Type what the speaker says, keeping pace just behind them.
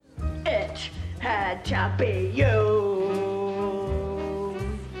had to be you.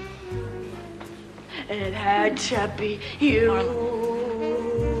 It had to be you.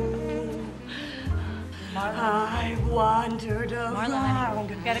 I wandered around. Marla,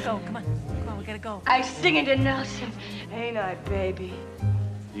 we gotta go. Come on, we gotta go. I sing it to Nelson, ain't I, baby?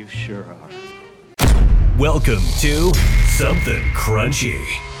 You sure are. Welcome to Something Crunchy,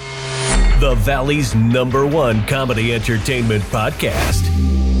 the Valley's #1 comedy entertainment podcast.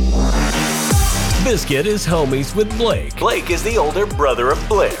 Biscuit is homies with Blake. Blake is the older brother of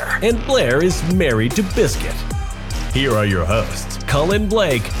Blair, and Blair is married to Biscuit. Here are your hosts, Colin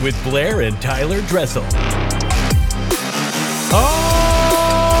Blake with Blair and Tyler Dressel. All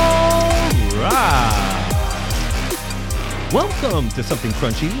right. Welcome to Something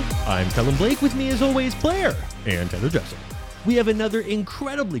Crunchy. I'm Colin Blake. With me, as always, Blair and Tyler Dressel. We have another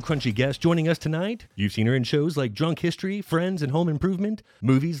incredibly crunchy guest joining us tonight. You've seen her in shows like Drunk History, Friends, and Home Improvement,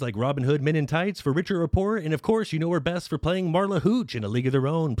 movies like Robin Hood, Men in Tights, For Richer or Poorer, and of course, you know her best for playing Marla Hooch in A League of Their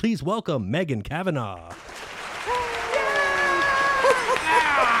Own. Please welcome Megan Cavanagh.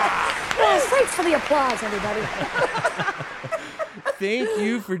 Thanks for the applause, everybody. Thank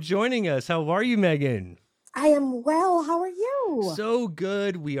you for joining us. How are you, Megan? I am well. How are you? So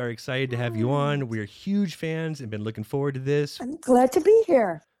good. We are excited to have you on. We're huge fans and been looking forward to this. I'm glad to be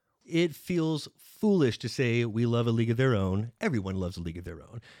here. It feels foolish to say we love A League of Their Own. Everyone loves A League of Their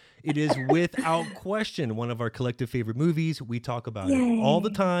Own. It is without question one of our collective favorite movies. We talk about it all the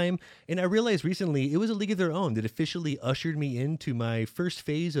time. And I realized recently it was A League of Their Own that officially ushered me into my first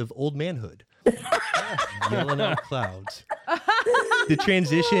phase of old manhood. Yelling out clouds. The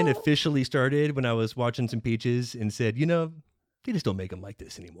transition officially started when I was watching some Peaches and said, you know, they just don't make them like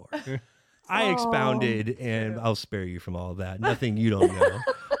this anymore. I expounded, and I'll spare you from all of that. Nothing you don't know.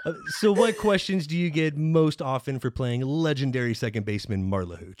 So what questions do you get most often for playing legendary second baseman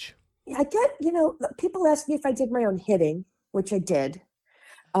Marla Hooch? I get, people ask me if I did my own hitting, which I did.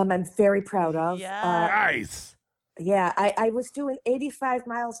 I'm very proud of. Yeah. Nice. Yeah, I was doing 85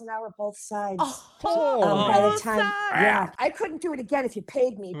 miles an hour both sides. Oh, by the time, yeah, I couldn't do it again if you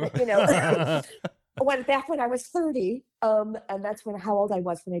paid me, but back when I was 30, and that's how old I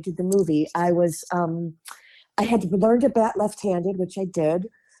was when I did the movie. I had to learn to bat left-handed, which I did,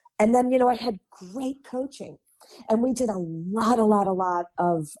 and then I had great coaching, and we did a lot of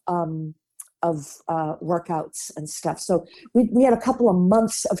workouts and stuff. So we had a couple of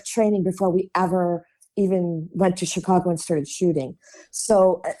months of training before we ever even went to Chicago and started shooting.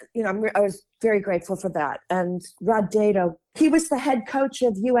 So, I was very grateful for that. And Rod Dato, he was the head coach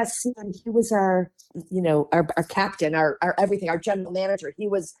of USC, and he was our captain, our everything, our general manager. He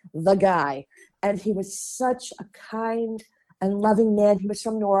was the guy. And he was such a kind and loving man. He was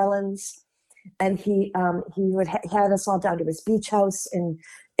from New Orleans, and he had us all down to his beach house in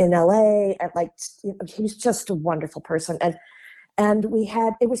LA. And he was just a wonderful person. And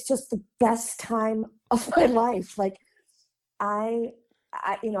it was just the best time of my life. I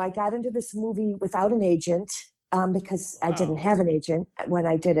got into this movie without an agent because I didn't have an agent when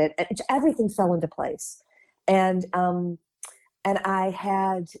I did it. Everything fell into place. And I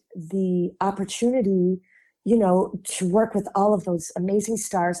had the opportunity, to work with all of those amazing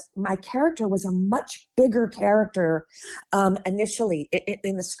stars. My character was a much bigger character initially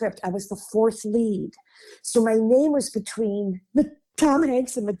in the script. I was the fourth lead. So my name was between Tom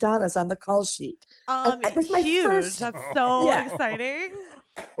Hanks and Madonna's on the call sheet. It was my huge. First, that's so exciting.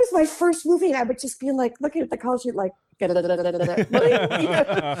 It was my first movie, and I would just be looking at the call sheet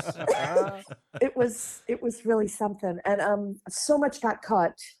it was really something. And so much got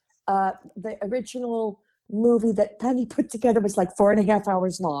cut. The original movie that Penny put together was 4.5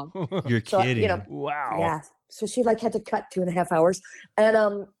 hours long. You're kidding. Wow. Yeah. So she had to cut 2.5 hours.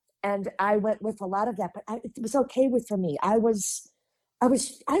 And I went with a lot of that, but it was okay for me. I was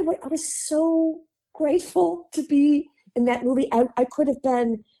so grateful to be in that movie. I could have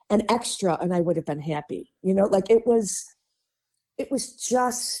been an extra and I would have been happy. It was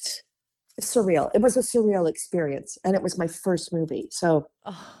just surreal. It was a surreal experience, and it was my first movie. So,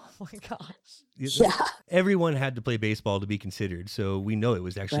 oh my gosh. Yeah. Everyone had to play baseball to be considered. So we know it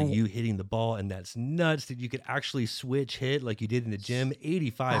was actually you hitting the ball, and that's nuts that you could actually switch hit like you did in the gym,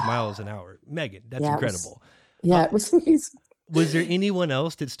 85 miles an hour. Megan, that's incredible. It was amazing. Was there anyone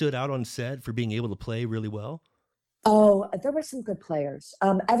else that stood out on set for being able to play really well? Oh, there were some good players.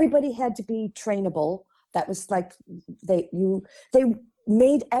 Everybody had to be trainable. That was they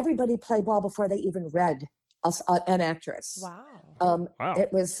made everybody play ball before they even read an actress. Wow.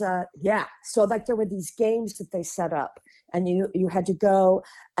 It was, So there were these games that they set up, and you had to go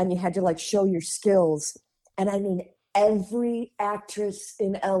and you had to show your skills. And I mean, every actress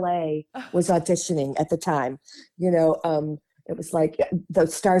in LA was auditioning at the time. It was like the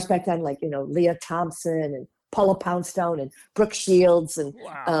stars back then, like, Leah Thompson and Paula Poundstone and Brooke Shields. And,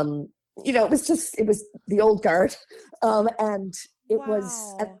 it was the old guard. And it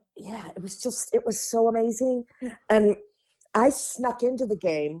was so amazing. And I snuck into the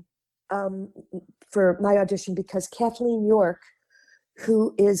game for my audition because Kathleen York,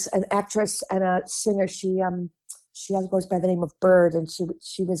 who is an actress and a singer, she goes by the name of Bird, and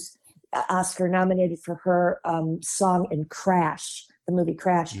she was Oscar nominated for her song in Crash, the movie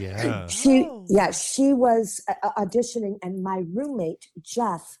Crash. Yeah. She was auditioning, and my roommate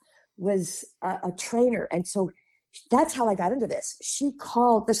Jeff was a trainer, and so that's how I got into this. She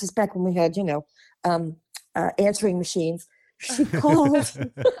called. This is back when we had answering machines. She called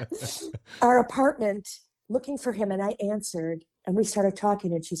our apartment looking for him, and I answered, and we started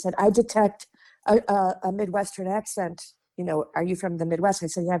talking, and she said, "I detect a Midwestern accent. Are you from the Midwest?" I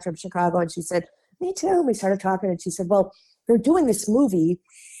said, "Yeah, I'm from Chicago." And she said, "Me too." And we started talking, and she said, "Well, they're doing this movie,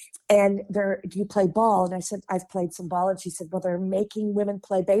 and do you play ball?" And I said, "I've played some ball." And she said, "Well, they're making women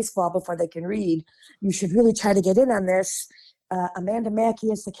play baseball before they can read. You should really try to get in on this. Amanda Mackey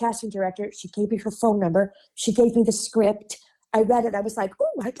is the casting director." She gave me her phone number. She gave me the script. I read it. I was like,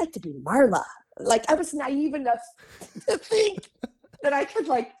 "Oh, I'd like to be Marla." Like, I was naive enough to think that I could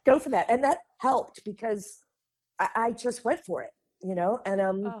go for that. And that helped because I just went for it, and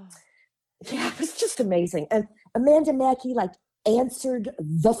it was just amazing. And Amanda Mackey answered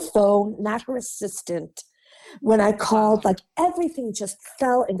the phone, not her assistant. When I called, everything just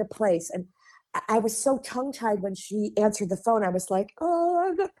fell into place. And I was so tongue-tied when she answered the phone. I was like,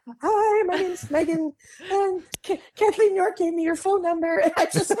 "Oh, hi, my name's Megan, and Kathleen York gave me your phone number." And I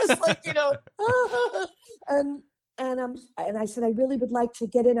just was like, and I said, "I really would like to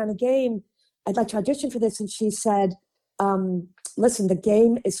get in on a game. I'd like to audition for this." And she said, "Listen, the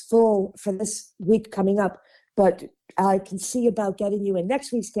game is full for this week coming up, but I can see about getting you in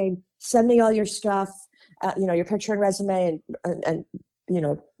next week's game. Send me all your stuff, your picture and resume, and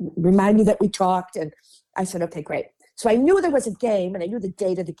remind me that we talked." And I said, "Okay, great." So I knew there was a game, and I knew the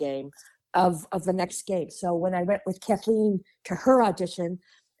date of the game of the next game. So when I went with Kathleen to her audition,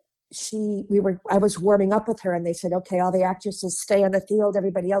 I was warming up with her, and they said, "Okay, all the actresses stay on the field,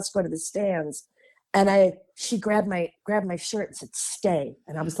 everybody else go to the stands." And she grabbed my shirt and said, "Stay."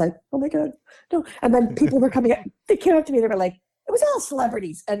 And I was like, "Oh my God, no." And then people were coming up, they came up to me, they were like, it was all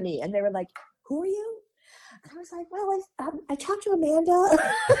celebrities and me. And they were like, "Who are you?" And I was like, "Well, I talked to Amanda."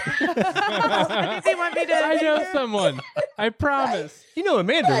 They want me to. I know someone. I promise. You know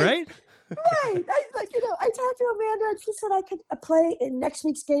Amanda, right? Right. I talked to Amanda, and she said I could play in next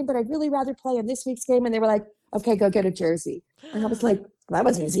week's game, but I'd really rather play in this week's game. And they were like, "Okay, go get a jersey." And I was like, well, that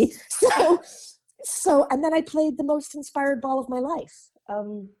was easy. So, and then I played the most inspired ball of my life.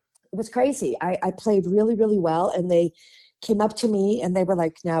 It was crazy. I played really, really well, and they came up to me and they were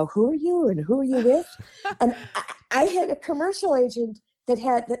like, "Now, who are you and who are you with?" And I had a commercial agent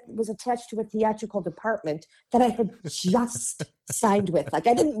that was attached to a theatrical department that I had just signed with. I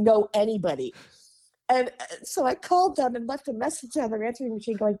didn't know anybody. And so I called them and left a message on their answering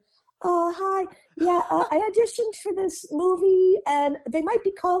machine going, "Oh, hi. Yeah, I auditioned for this movie, and they might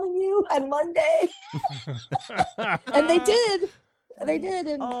be calling you on Monday." And they did. They did.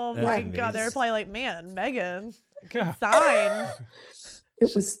 And oh my God, they were probably like, "Man, Megan, sign."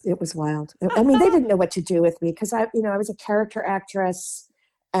 It was wild. I mean, they didn't know what to do with me because I was a character actress,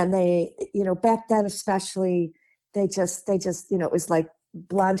 and they, back then especially, they just, it was like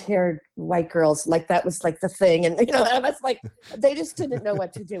blonde-haired white girls, that was the thing, and I was like, they just didn't know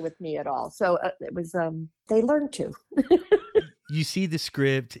what to do with me at all. So it was, they learned to. You see the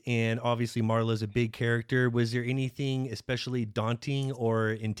script, and obviously Marla's a big character. Was there anything especially daunting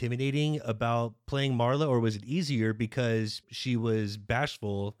or intimidating about playing Marla, or was it easier because she was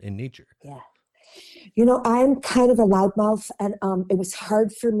bashful in nature? Yeah. I'm kind of a loudmouth, and it was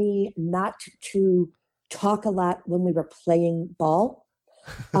hard for me not to talk a lot when we were playing ball.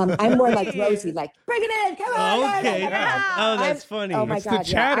 I'm more like Rosie, "Bring it in, come on." Okay. Oh, that's funny. Oh my It's God, the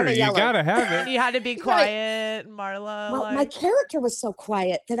chatter. you gotta have it. You had to be quiet, Marla. Well, my character was so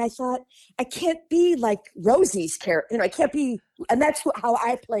quiet that I thought I can't be like Rosie's character. I can't be, and that's how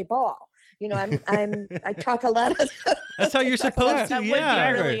I play ball. I talk a lot. That's how you're supposed to. That Yeah.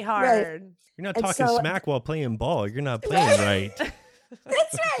 would be really hard. Right. You're not And talking so- smack while playing ball. You're not playing right.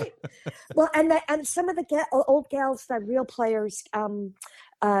 That's right. Well, and some of the old gals, the real players,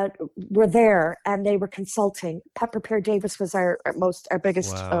 were there, and they were consulting. Pepper Pear Davis was our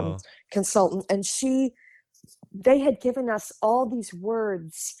biggest Wow. consultant, and she they had given us all these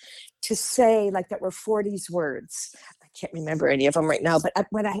words to say, like that were 40s words. I can't remember any of them right now, but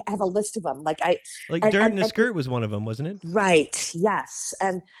when I have a list of them, like Dirt in a Skirt was one of them, wasn't it? Right. Yes.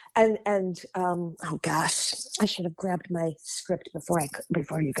 And oh gosh, I should have grabbed my script before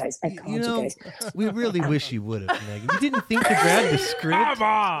you guys. I called you guys. We really wish you would have, Megan. You didn't think to grab the script? Come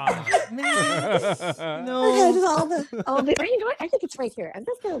on. Megan, I had all the. You know what? I think it's right here. I'm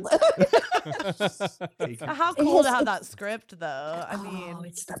just gonna look. How cool to have that script, though. I mean,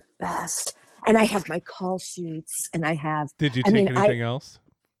 it's the best. And I have my call sheets, and I have. Did you take anything else?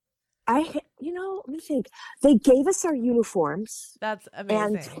 Let me think. They gave us our uniforms. That's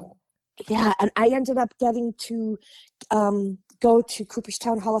amazing. And I ended up getting to go to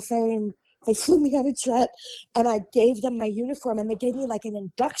Cooperstown Hall of Fame. They flew me on a jet, and I gave them my uniform, and they gave me like an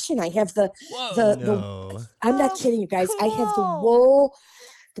induction. I have the I'm not kidding you guys. Cool. I have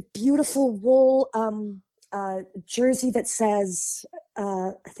the beautiful wool jersey that says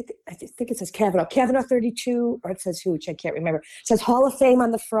I think it says Cavanagh 32, or it says Hooch, I can't remember. It says Hall of Fame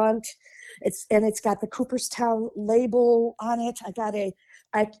on the front. It's got the Cooperstown label on it.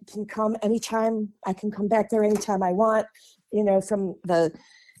 I can come anytime. I can come back there anytime I want.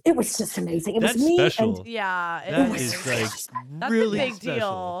 It was just amazing. It That's was me special. and That is like that's really a big special.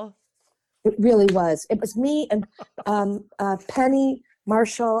 deal. it really was. It was me and Penny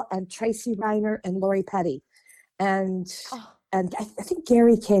Marshall and Tracy Reiner and Lori Petty. And I think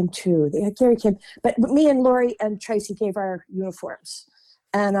Gary came too. Yeah, Gary came. But me and Lori and Tracy gave our uniforms.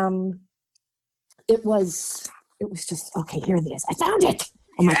 And it was just, okay, here it is. I found it.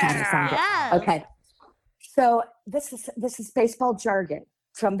 Oh my God, I found it. Okay. So this is baseball jargon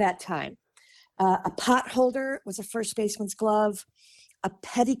from that time. A pot holder was a first baseman's glove. A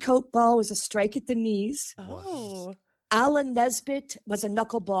petticoat ball was a strike at the knees. Oh. Alan Nesbitt was a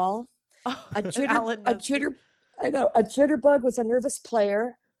knuckleball. A jitterbug was a nervous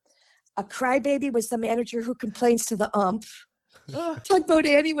player. A crybaby was the manager who complains to the ump. Tugboat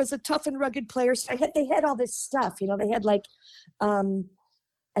Annie was a tough and rugged player. So they had all this stuff, they had like, and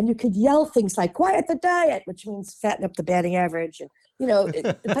you could yell things like "quiet the diet," which means fatten up the batting average. And,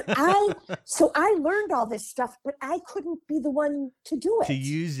 but I learned all this stuff, but I couldn't be the one to do it. To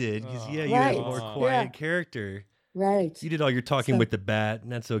use it, because you had a more quiet character. Right. You did all your talking with the bat,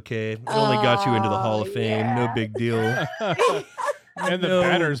 and that's okay. It only got you into the Hall of Fame. Yeah. No big deal. And the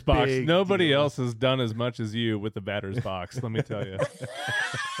batter's box. Nobody else has done as much as you with the batter's box, let me tell you.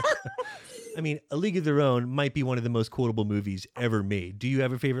 I mean, A League of Their Own might be one of the most quotable movies ever made. Do you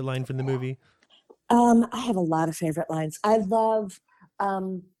have a favorite line from the movie? I have a lot of favorite lines. I love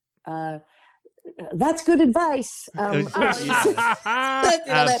that's good advice. Absolutely.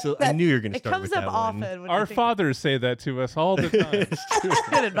 I knew you were going to start with that one. It comes up often. Our fathers say that to us all the time.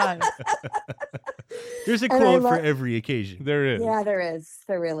 Good advice. There's a quote for every occasion. There is. Yeah, there is.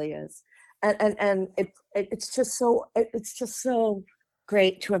 There really is. And it's just so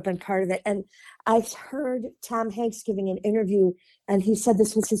great to have been part of it. And I heard Tom Hanks giving an interview, and he said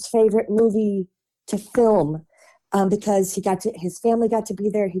this was his favorite movie to film. Because his family got to be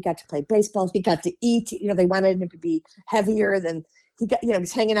there. He got to play baseball. He got to eat. They wanted him to be heavier than he got. He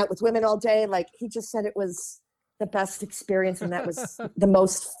was hanging out with women all day. Like, he just said it was the best experience, and that was the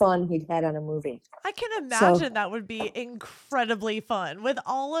most fun he'd had on a movie. I can imagine that would be incredibly fun with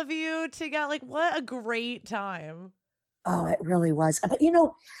all of you together. Like, what a great time. Oh, it really was. But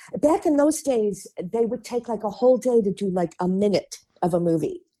back in those days, they would take like a whole day to do like a minute of a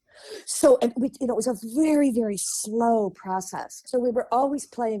movie. So, and it was a very, very slow process. So we were always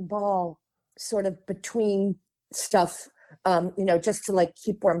playing ball sort of between stuff, just to like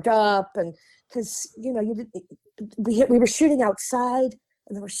keep warmed up. And because, we were shooting outside,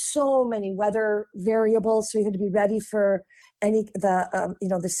 and there were so many weather variables. So you had to be ready for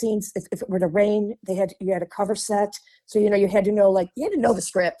the scenes. If it were to rain, you had a cover set. So, you had to know the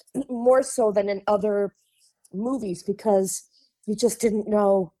script more so than in other movies, because you just didn't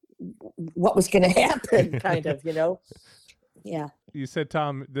know what was going to happen, kind of, Yeah. You said,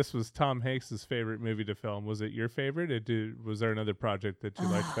 this was Tom Hanks's favorite movie to film. Was it your favorite? Was there another project that you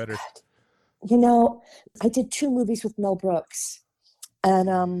liked better? I did 2 movies with Mel Brooks, and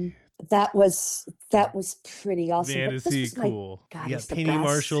that was pretty awesome. Man, is he cool? You got Penny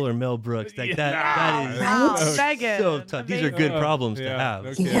Marshall or Mel Brooks. That is Wow, Megan. so tough. These are good problems to have.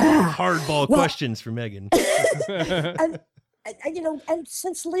 Okay. Yeah. Hardball questions for Megan. And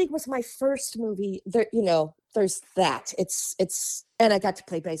since League was my first movie, there's that. It's and I got to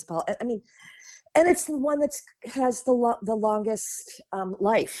play baseball. I mean, and it's the one that has the longest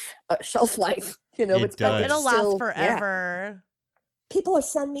shelf life. It does. It'll last forever. Yeah. People are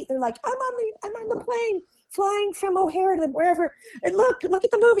sending me. They're like, I'm on the plane flying from O'Hare to wherever, and look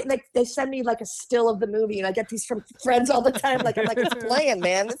at the movie. And they send me like a still of the movie, and I get these from friends all the time. Like, I'm like, it's playing,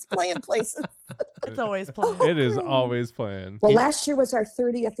 man. It's playing places. It's always playing. It is always playing. Well, last year was our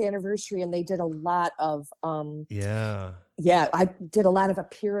 30th anniversary, and they did a lot of yeah, I did a lot of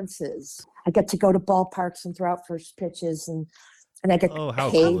appearances. I get to go to ballparks and throw out first pitches, and I get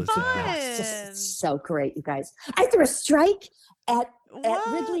how paid. cool is that? It's just so great, you guys. I threw a strike at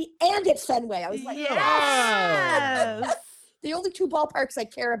Wrigley and at Fenway. I was like, yes! The only two ballparks I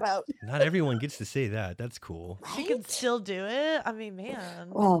care about. Not everyone gets to say that. That's cool. You can still do it. I mean, man.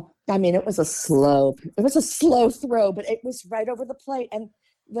 Well, I mean, it was a slow throw, but it was right over the plate. And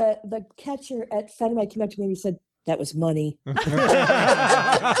the catcher at Fenway came up to me and he said, "That was money." Nailed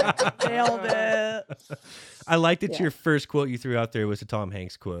it. I like that your first quote you threw out there was a Tom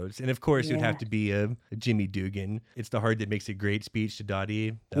Hanks quote. And of course, it would have to be a Jimmy Dugan. It's the heart that makes a great speech to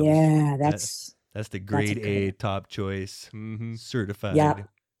Dottie. That's the grade A top choice, certified,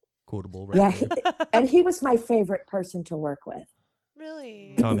 quotable. Right and he was my favorite person to work with.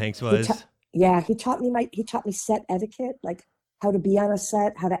 Really? Tom Hanks was? He taught me set etiquette, like how to be on a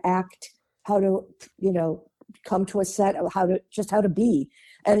set, how to act, how to, come to a set, how to be.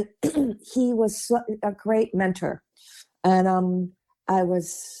 And he was a great mentor. And I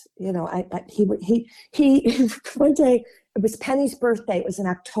was, he one day, it was Penny's birthday. It was in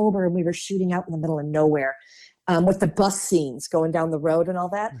October, and we were shooting out in the middle of nowhere with the bus scenes going down the road and all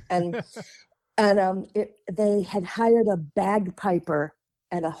that. And they had hired a bagpiper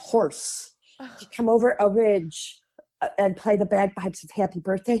and a horse to come over a ridge and play the bagpipes of Happy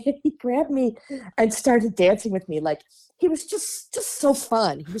Birthday. And he grabbed me and started dancing with me. Like, he was just so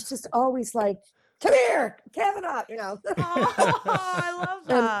fun. He was just always like, "Come here, Cavanagh," Oh, I love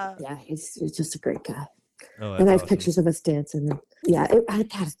that. He's just a great guy. Oh, and I have awesome. pictures of us dancing. And you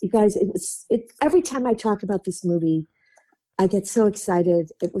guys, every time I talk about this movie, I get so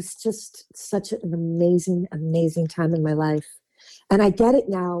excited. It was just such an amazing, amazing time in my life. And I get it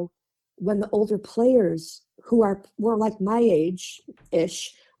now when the older players who were like my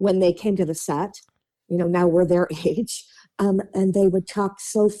age-ish when they came to the set, now we're their age, and they would talk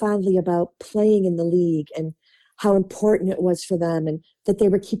so fondly about playing in the league and how important it was for them, and that they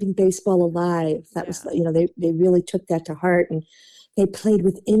were keeping baseball alive. That was, they really took that to heart, and they played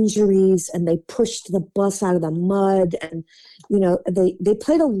with injuries, and they pushed the bus out of the mud, and they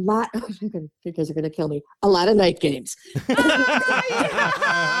played a lot. You guys are gonna kill me. A lot of night games.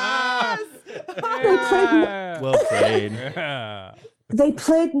 Well played. They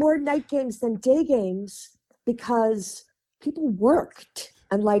played more night games than day games because people worked,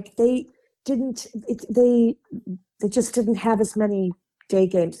 and like they just didn't have as many day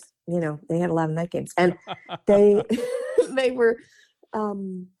games. They had a lot of night games, and they were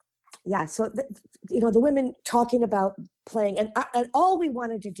so the women talking about playing, and all we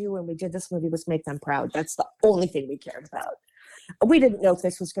wanted to do when we did this movie was make them proud. That's the only thing we cared about. We didn't know if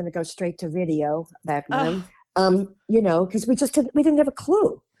this was going to go straight to video back then, because we didn't have a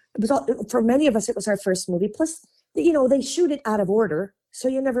clue. It was for many of us, it was our first movie. Plus, they shoot it out of order, so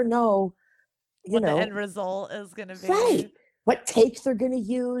you never know, what the end result is going to be. Right. What take they're going to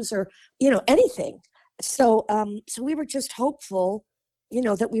use, or anything. So, so we were just hopeful,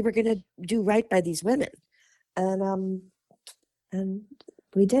 that we were going to do right by these women, and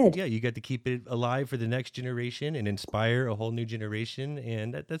we did. Yeah, you got to keep it alive for the next generation and inspire a whole new generation,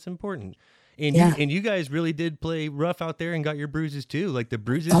 and that's important. And you guys really did play rough out there and got your bruises too. Like, the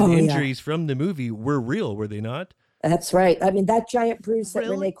bruises and injuries from the movie were real, were they not? That's right. I mean, that giant bruise that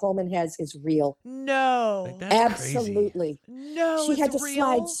Renee Coleman has is real. No. Like, that's absolutely. Crazy. No, she had to real?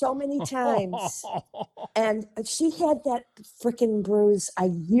 slide so many times. And she had that freaking bruise. A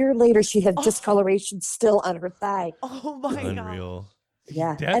year later, she had discoloration still on her thigh. Oh, my God. Unreal.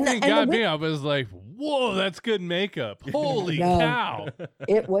 Yeah. That thing got me. I was like, whoa, that's good makeup. Holy cow.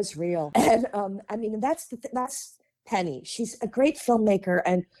 It was real. And that's Penny. She's a great filmmaker.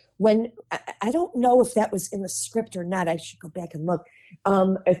 And when I don't know if that was in the script or not, I should go back and look.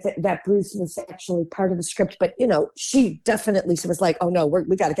 If that bruise was actually part of the script, but she definitely was like, "Oh no,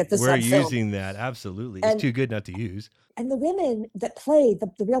 we got to get this." We're on film. using that, absolutely. It's too good not to use. And the women that play the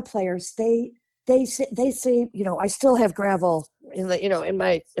real players, they say, I still have gravel in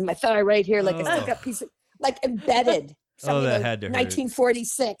my thigh right here, like I still got piece of, like, embedded. That had to hurt.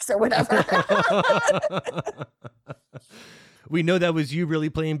 1946 or whatever. We know that was you really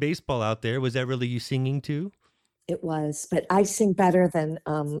playing baseball out there. Was that really you singing too? It was, but I sing better than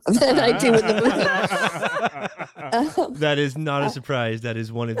I do in the movie. That is not a surprise. That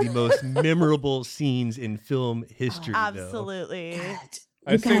is one of the most memorable scenes in film history. Absolutely.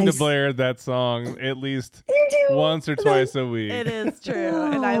 I sing to Blair that song at least once or twice a week. It is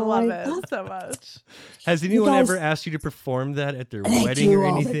true, and I love it so much. Has anyone ever asked you to perform that at their wedding or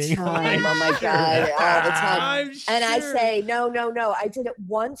anything? All the time. Oh my God, all the time. And I say, no. I did it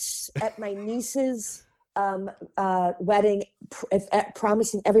once at my niece's wedding,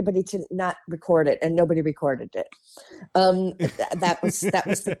 promising everybody to not record it, and nobody recorded it. That was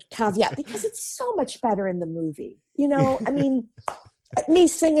the caveat, because it's so much better in the movie. I mean, me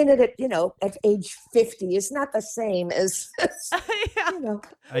singing it at age 50 is not the same as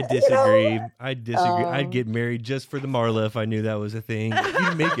I disagree. I'd get married just for the Marla if I knew that was a thing.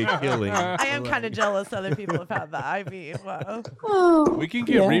 You'd make a killing. I am kind of jealous other people have had that. I mean, wow. We can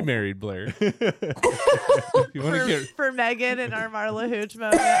get remarried, Blair. You want to get for Megan and our Marla Hooch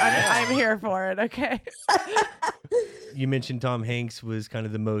moment? I'm here for it. Okay. You mentioned Tom Hanks was kind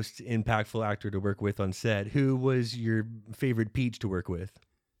of the most impactful actor to work with on set. Who was your favorite Peach to work with?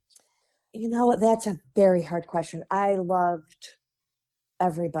 That's a very hard question. I loved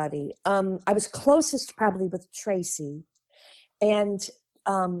everybody. I was closest probably with Tracy, and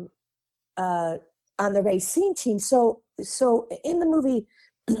on the Racine team. So in the movie,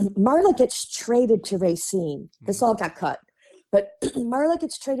 Marla gets traded to Racine. This all got cut. But Marla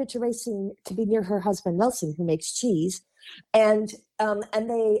gets traded to Racine to be near her husband, Nelson, who makes cheese. And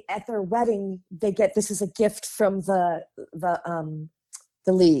they, at their wedding, they get, this is a gift from the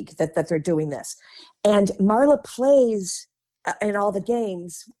league that they're doing this. And Marla plays in all the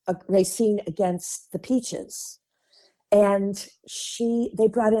games, Racine against the Peaches. And they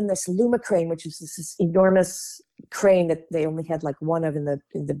brought in this Luma crane, which is this enormous crane that they only had like one of in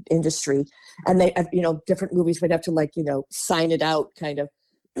the industry. And they, different movies would have to sign it out kind of.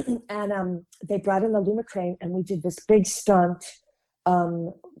 And they brought in the Luma crane, and we did this big stunt.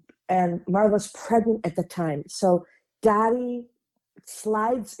 And Marla's pregnant at the time. So Dottie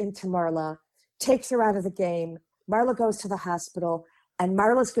slides into Marla, takes her out of the game. Marla goes to the hospital, and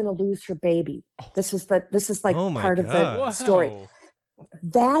Marla's going to lose her baby. This is like part of the story.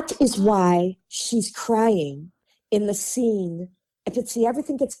 That is why she's crying in the scene. I could see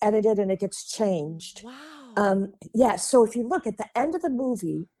everything gets edited and it gets changed. Wow. So if you look at the end of the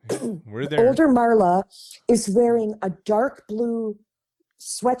movie, we're there. Older Marla is wearing a dark blue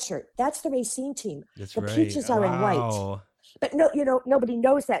sweatshirt. That's the Racine team. That's the right. Peaches are in white. But nobody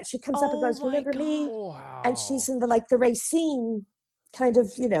knows that. She comes up and goes, "Remember me?" Wow. And she's in the Racine kind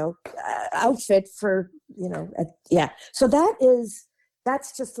of, outfit for, So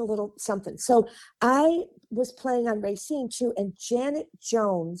that's just a little something. So I was playing on Racine too, and Janet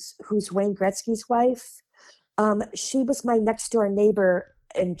Jones, who's Wayne Gretzky's wife, she was my next door neighbor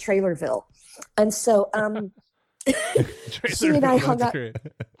in Trailerville. And so she and I hung out.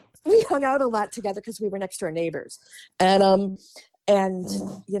 We hung out a lot together because we were next door neighbors. And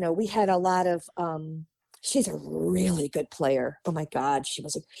we had a lot of, she's a really good player. Oh my God.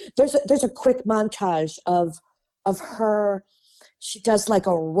 There's a quick montage of her. She does like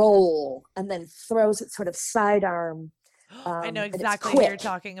a roll and then throws it sort of sidearm. I know exactly what you're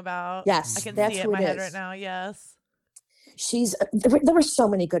talking about. Yes. I can see it in my head right now. Yes. There were so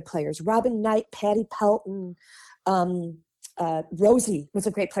many good players. Robin Knight, Patty Pelton, Rosie was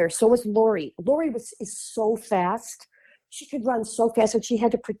a great player. So was Lori. Lori is so fast. She could run so fast, and she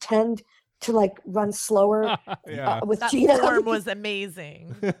had to pretend to run slower. With that Gina. form was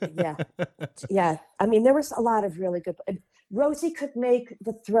amazing. Yeah. I mean, there was a lot of really good. Rosie could make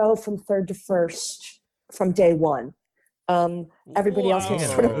the throw from third to first from day one. Everybody else was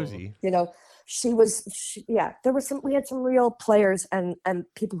sort of, Rosie. there was we had some real players and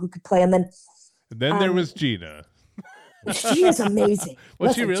people who could play, and then there was Gina. She is amazing.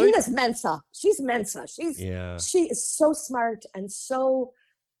 Was she really? Gina's Mensa. She's Mensa. She is so smart and so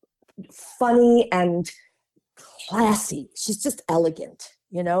funny and classy. She's just elegant,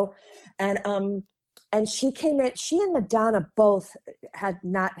 and she came in. She and Madonna both had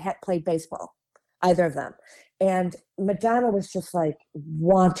not played baseball, either of them. And Madonna was just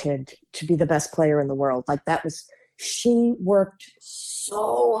wanted to be the best player in the world. She worked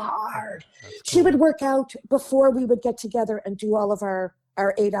so hard. Cool. She would work out before we would get together and do all of our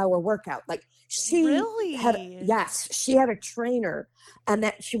 8-hour workout. She really yes, she had a trainer, and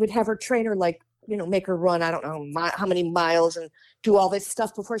that she would have her trainer make her run, I don't know how many miles and do all this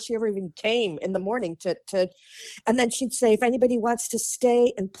stuff before she ever even came in the morning to and then she'd say, if anybody wants to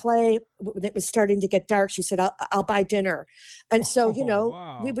stay and play, when it was starting to get dark, she said, I'll buy dinner. And so,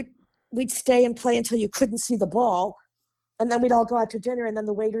 wow. we'd stay and play until you couldn't see the ball. And then we'd all go out to dinner, and then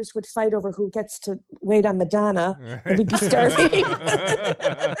the waiters would fight over who gets to wait on Madonna. Right. And we'd be starving.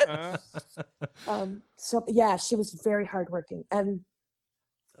 She was very hardworking. And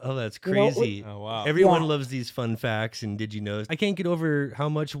Oh, that's You know, crazy. Oh, wow. Everyone Yeah. loves these fun facts and did you know? I can't get over how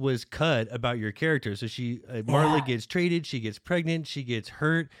much was cut about your character. So Marla Yeah. gets traded, she gets pregnant, she gets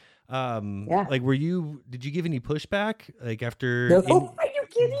hurt. Yeah. Like, did you give any pushback? Like after No, are you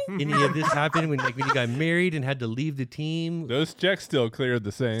kidding? any of this happened when you got married and had to leave the team? Those checks still cleared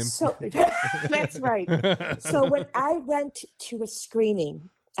the same. So that's right. So when I went to a screening,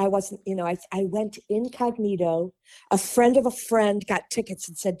 I wasn't, I went incognito. A friend of a friend got tickets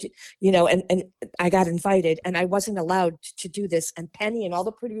and said, and I got invited and I wasn't allowed to do this. And Penny and all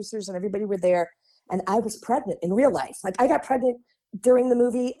the producers and everybody were there. And I was pregnant in real life. Like I got pregnant during the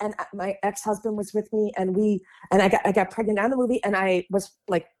movie and my ex-husband was with me and I got pregnant on the movie and I was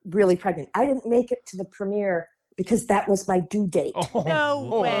like really pregnant. I didn't make it to the premiere because that was my due date. No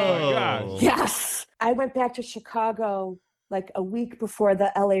Oh, way. my gosh. Yes. I went back to Chicago like a week before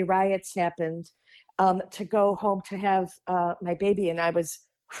the LA riots happened to go home to have my baby. And I was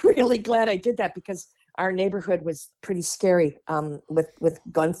really glad I did that because our neighborhood was pretty scary with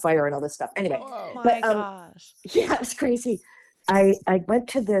gunfire and all this stuff. Anyway, Oh my but, gosh. yeah, it was crazy. I went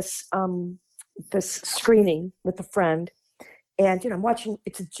to this screening with a friend and, I'm watching,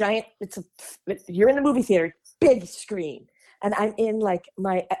 you're in the movie theater, big screen. And I'm in like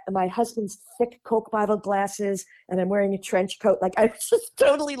my husband's thick Coke bottle glasses and I'm wearing a trench coat. Like I just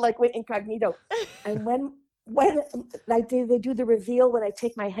totally like went incognito. And when they do the reveal, when I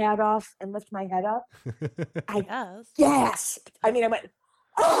take my hat off and lift my head up, I gasped. I mean, I went,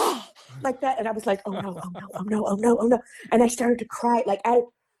 oh, like that. And I was like, oh no, oh no, oh no, oh no, oh no. And I started to cry.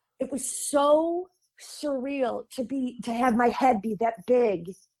 It was so surreal to have my head be that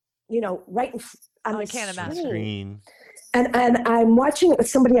big, right on the I can't imagine. Screen. And I'm watching it with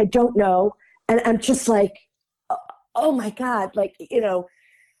somebody I don't know, and I'm just like, oh my God,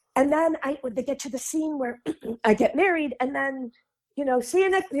 and then they get to the scene where I get married, and then, see you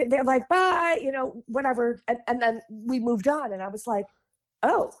next, they're like, bye, whatever. And then we moved on, and I was like,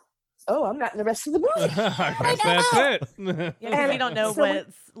 oh, I'm not in the rest of the movie. I guess that's it. Yeah, 'cause we don't know So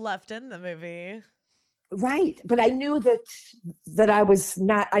what's left in the movie. Right. But I knew that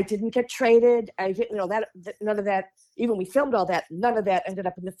I didn't get traded. I didn't that none of that, even we filmed all that, none of that ended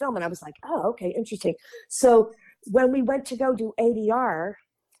up in the film. And I was like, oh, okay, interesting. So when we went to go do ADR,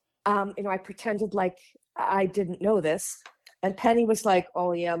 I pretended like I didn't know this. And Penny was like,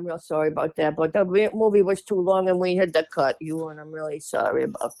 oh yeah, I'm real sorry about that. But the movie was too long and we had to cut you. And I'm really sorry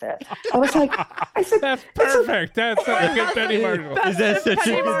about that. I was like, That's perfect. That's such a good Penny Marshall. Is that such a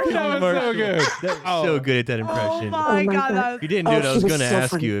Penny good Marshall. Penny That was so Marshall? good. That's Oh. so good at that Oh impression. my God. If you didn't do it, I she was was going to so ask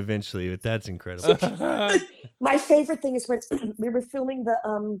funny. you eventually, but that's incredible. My favorite thing is when we were filming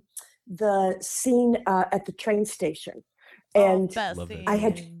the scene at the train station. And best Love it.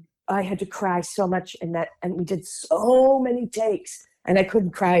 scene. I had to cry so much in that, and we did so many takes, and I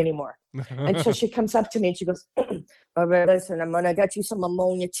couldn't cry anymore. And so she comes up to me and she goes, all right, listen, I'm gonna get you some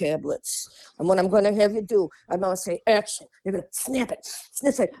ammonia tablets. And what I'm gonna have you do, I'm gonna say action. You're gonna snap it,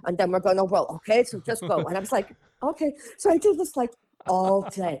 sniff it, and then we're gonna roll. Okay, so just go. And I was like, okay. So I did this like all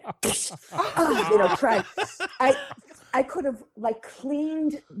day. Crying. I could have like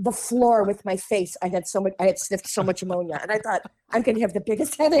cleaned the floor with my face. I had sniffed so much ammonia, and I thought I'm going to have the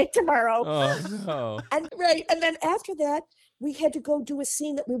biggest headache tomorrow. Oh no! And then after that, we had to go do a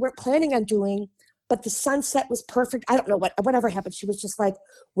scene that we weren't planning on doing, but the sunset was perfect. I don't know whatever happened. She was just like,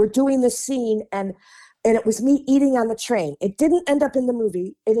 "We're doing this scene," and it was me eating on the train. It didn't end up in the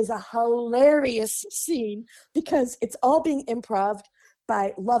movie. It is a hilarious scene because it's all being improv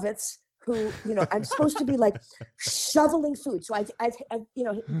by Lovitz, who, I'm supposed to be like shoveling food. So I've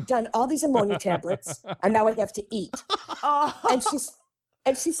done all these ammonia tablets and now I have to eat. Oh.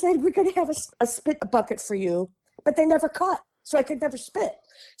 And she said, we're going to have a spit bucket for you, but they never caught. So I could never spit.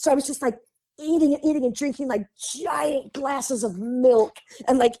 So I was just like eating and drinking like giant glasses of milk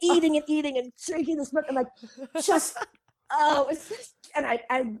and like eating and drinking this milk and like just, and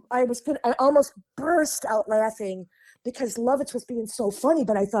I almost burst out laughing because Lovitz was being so funny,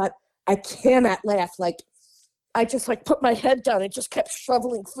 but I thought, I cannot laugh. Like, I just like put my head down and just kept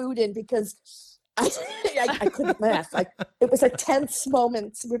shoveling food in because I couldn't laugh. Like, it was a tense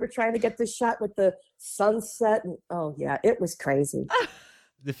moment. We were trying to get this shot with the sunset, and oh yeah, it was crazy.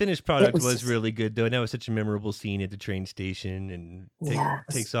 The finished product was just really good, though. And that was such a memorable scene at the train station and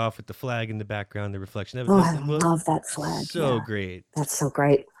takes off with the flag in the background, the reflection. I That was love that flag. so Yeah. great. That's so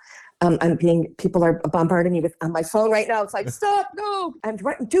great. People are bombarding me on my phone right now. It's like, stop, no, I'm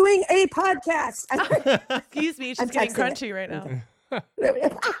doing a podcast. Excuse me, she's I'm getting texting crunchy right now.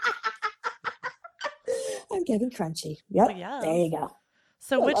 I'm getting crunchy. Yep. Oh, yeah. There you go.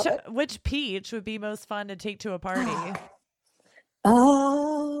 So I love it. which peach would be most fun to take to a party?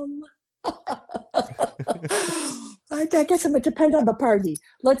 I guess it would depend on the party.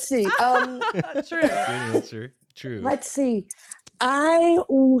 Let's see. True. Good answer. True. Let's see. I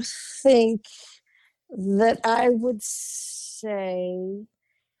think that I would say,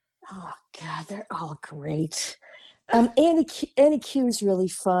 oh God, they're all great. Annie Q's really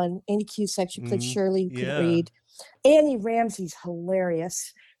fun. Annie Cusack, she played Shirley. You couldn't read. Annie Ramsey's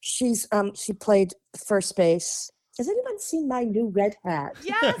hilarious. She played first base. Has anyone seen my new red hat?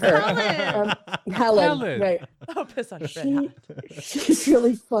 Yes, Helen. Helen, right? Oh, piss on your red hat. She's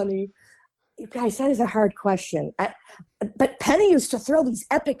really funny. You guys, that is a hard question. But Penny used to throw these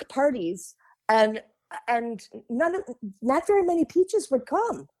epic parties, and not very many peaches would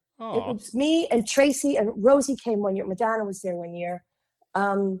come. Aw. It was me and Tracy, and Rosie came one year. Madonna was there one year.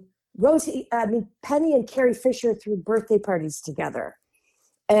 Penny and Carrie Fisher threw birthday parties together,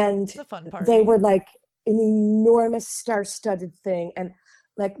 and It's a fun party. they were like an enormous star-studded thing. And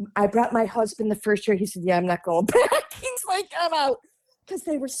like, I brought my husband the first year. He said, "Yeah, I'm not going back." He's like, "I'm out," because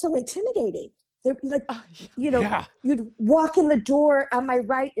they were so intimidating. They're like, Yeah. you'd walk in the door. On my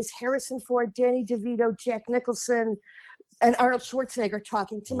right is Harrison Ford, Danny DeVito, Jack Nicholson, and Arnold Schwarzenegger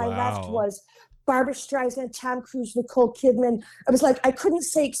talking. To my left Wow. was Barbara Streisand, Tom Cruise, Nicole Kidman. I was like, I couldn't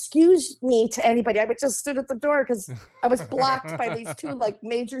say excuse me to anybody. I just stood at the door because I was blocked by these two like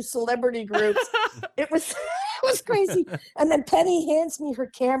major celebrity groups. It was crazy. And then Penny hands me her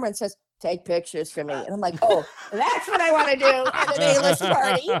camera and says, "Take pictures for me." And I'm like, "Oh, that's what I want to do at an A-list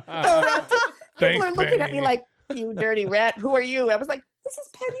party." People are looking at me like, "You dirty rat, who are you?" I was like, "This is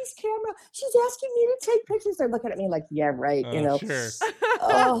Penny's camera. She's asking me to take pictures." They're looking at me like, "Yeah, right." Sure.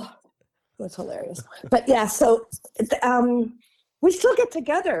 Oh, it was hilarious. But yeah, so we still get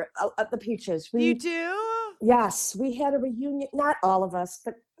together at the Peaches. You do? Yes, we had a reunion. Not all of us,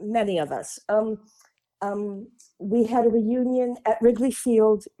 but many of us. We had a reunion at Wrigley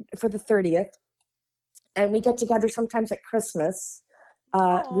Field for the 30th, and we get together sometimes at Christmas.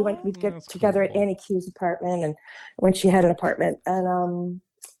 We'd get That's together at cool. Annie Q's apartment, and when she had an apartment. And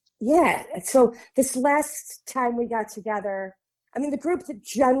yeah, so this last time we got together, I mean, the group that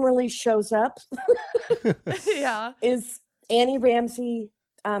generally shows up Yeah. is Annie Ramsey,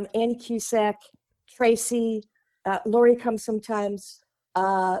 Annie Cusack, Tracy, Lori comes sometimes,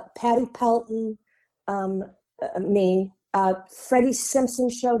 Patty Pelton, me, Freddie Simpson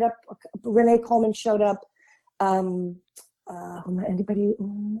showed up, Renee Coleman showed up. Anybody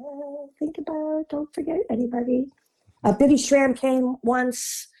think about? Don't forget anybody. Biddy Schramm came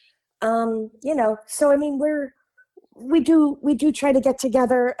once. So I mean, we do try to get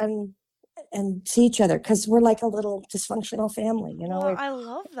together and see each other because we're like a little dysfunctional family, Well, I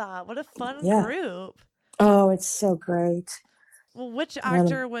love that. What a fun Yeah. group. Oh, it's so great. Well, which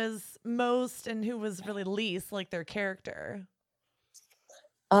actor was most and who was really least like their character?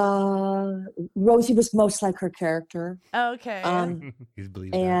 Rosie was most like her character. Okay. He's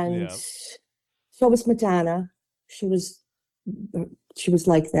believing that. And Yeah. so was Madonna. She was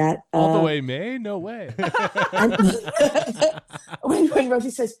like that. All the way, May? No way. And when Rosie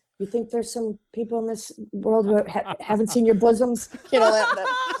says, "You think there's some people in this world who haven't seen your bosoms?"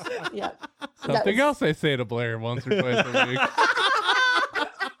 Yeah. Something else I say to Blair once or twice a week.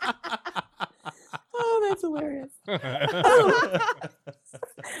 Oh, that's hilarious.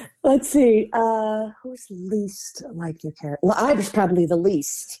 Let's see. Who's least like your character? Well, I was probably the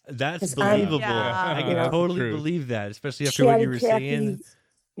least. That's 'Cause I'm- believable. Yeah. I can Yeah. totally True. believe that, especially after what you were Chatty saying. Cathy.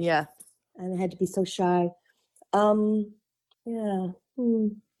 Yeah. And I had to be so shy. Yeah. Yeah.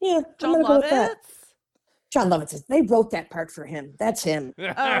 I'm John gonna go with that. Lovitz? John Lovitz. They wrote that part for him. That's him. Oh,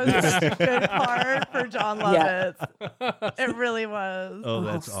 it was such a good part for John Yeah. Lovitz. It really was. Oh,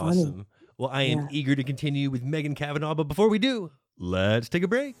 that's funny. awesome. Well, I am Yeah. eager to continue with Megan Cavanagh, but before we do, let's take a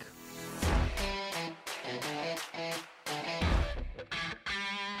break.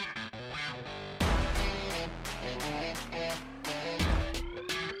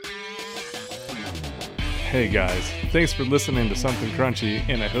 Hey guys, thanks for listening to Something Crunchy,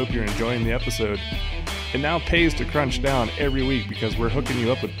 and I hope you're enjoying the episode. It now pays to crunch down every week because we're hooking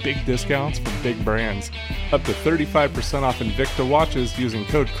you up with big discounts from big brands. Up to 35% off Invicta watches using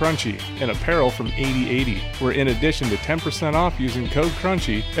code CRUNCHY, and apparel from 80/80, where in addition to 10% off using code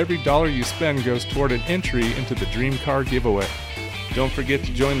CRUNCHY, every dollar you spend goes toward an entry into the Dream Car giveaway. Don't forget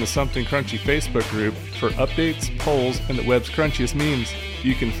to join the Something Crunchy Facebook group for updates, polls, and the web's crunchiest memes.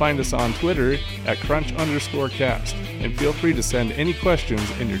 You can find us on Twitter at crunch_cast, and feel free to send any questions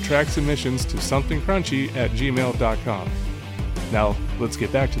and your track submissions to somethingcrunchy@gmail.com. Now, let's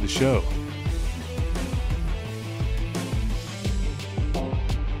get back to the show.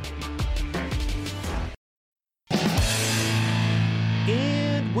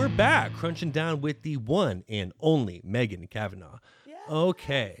 And we're back, crunching down with the one and only Megan Cavanagh. Yeah.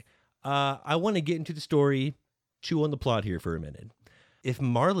 Okay. I want to get into the story, chew on the plot here for a minute. If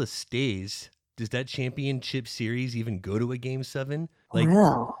Marla stays, does that championship series even go to a Game 7?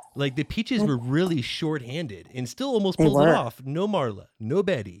 Like the Peaches were really shorthanded and still almost pulled it off. No Marla, no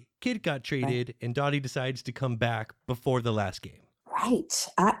Betty. Kid got traded, and Dottie decides to come back before the last game. Right.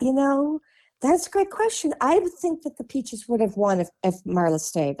 That's a great question. I would think that the Peaches would have won if Marla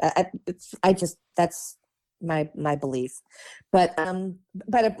stayed. That's my belief. But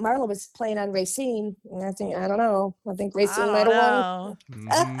if Marla was playing on Racine, I don't know. I think Racine might have won.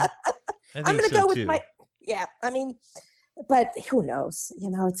 I'm going to go with but who knows?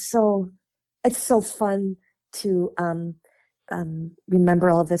 It's so fun to remember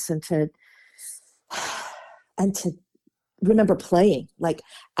all of this and to remember playing. Like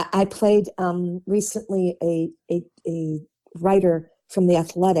I played recently a writer from The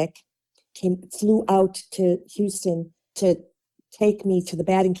Athletic flew out to Houston to take me to the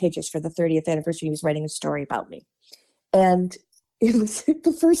batting cages for the 30th anniversary. He was writing a story about me. And it was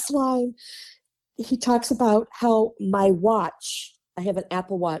the first line. He talks about how my watch, I have an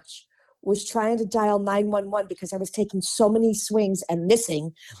Apple Watch, was trying to dial 911 because I was taking so many swings and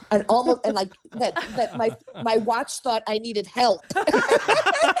missing, and that my watch thought I needed help. There's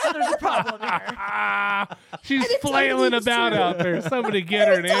a problem here. She's flailing about out there. Somebody get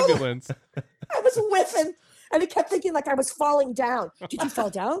her an ambulance. I was whiffing, and he kept thinking like I was falling down. Did you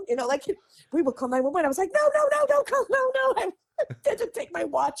fall down? We will call 911. I was like, no, don't call, no. I had to take my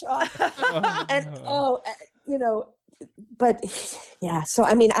watch off, but yeah. So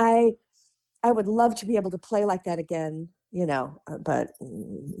I mean, I would love to be able to play like that again, but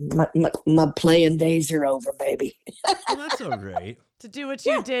my playing days are over, baby. Well, that's all right. To do what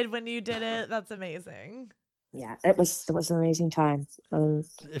you did when you did it, that's amazing. Yeah, it was an amazing time.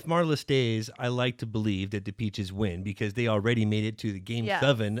 If Marla stays, I like to believe that the Peaches win because they already made it to the Game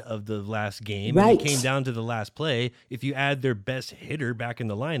 7 of the last game. Right. And it came down to the last play. If you add their best hitter back in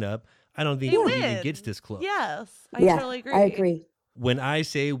the lineup, I don't think it even gets this close. Yes, I totally agree. I agree. When I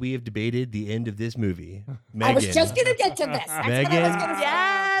say we have debated the end of this movie, Megan, I was just going to get to this.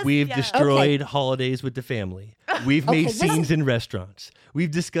 Yes, we've destroyed holidays with the family. We've made scenes in restaurants. We've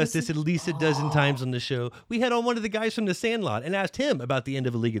discussed this at least a dozen times on the show. We had on one of the guys from The Sandlot and asked him about the end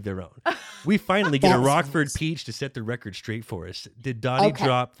of A League of Their Own. We finally get a Rockford Peach to set the record straight for us. Did Dottie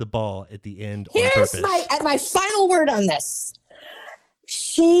drop the ball at the end on purpose? Here's my final word on this.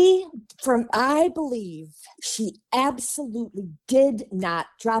 I believe she absolutely did not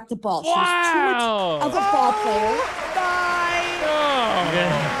drop the ball. Wow. She was too much of a ball player.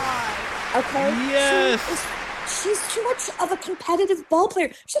 Okay? Yes. She's too much of a competitive ball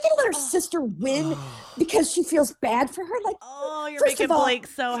player. She's going to let her sister win because she feels bad for her. Like, you're making Blake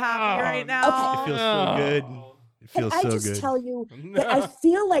so happy right now. It feels so good. It feels Can I so just good. tell you that I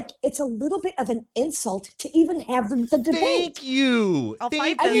feel like it's a little bit of an insult to even have the debate. Thank you. I'll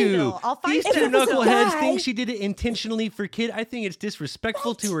Thank fight you. them. I'll fight These two them. knuckleheads think she did it intentionally for Kid. I think it's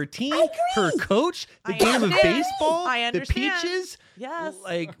disrespectful to her team, her coach, the game of baseball, I the understand. Peaches. Yes.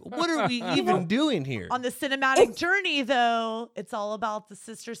 Like, what are we even doing here? On the cinematic journey, though, it's all about the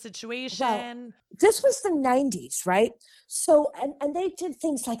sister situation. Well, this was the 90s, right? So, and they did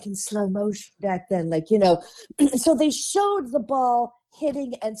things like in slow motion back then, like, so they showed the ball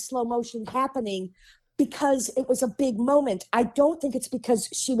hitting and slow motion happening because it was a big moment. I don't think it's because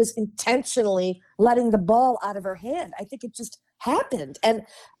she was intentionally letting the ball out of her hand. I think it just happened.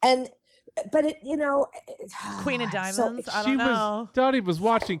 But it, Queen of Diamonds. I don't know. Dottie was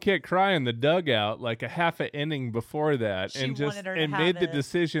watching Kit cry in the dugout like a half an inning before that, She and wanted her to have made the it.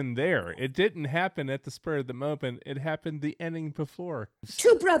 decision there. It didn't happen at the spur of the moment. It happened the inning before.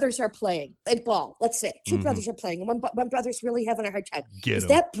 Two brothers are playing at ball. Let's say 2 brothers are playing, and one brother's really having a hard time. Is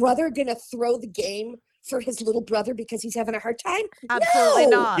that brother gonna throw the game for his little brother because he's having a hard time? Absolutely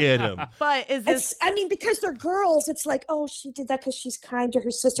No! not. Get him. But is this? Because they're girls, it's like, oh, she did that because she's kind to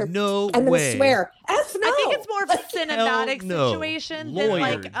her sister. No I'm gonna way. swear. No. I think it's more of a cinematic no. situation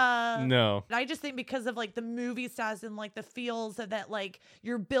Lawyered. than like No. I just think because of like the movie styles and like the feels that like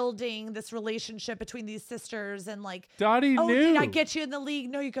you're building this relationship between these sisters and like Dottie oh, knew. did I get you in the league?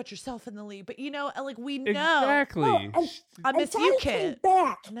 No, you got yourself in the league. But like we know. Exactly. I miss Dottie you, came kid.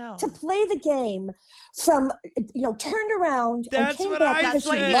 back No. to play the game from, turned around That's and came what back I because she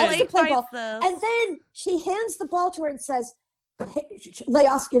said. loves to play ball. This. And then she hands the ball to her and says, lay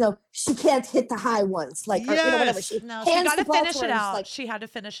off, she can't hit the high ones. Like, or, whatever. No, she got to finish it out. She had to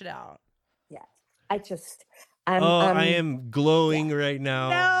finish it out. Yeah. I am glowing right now.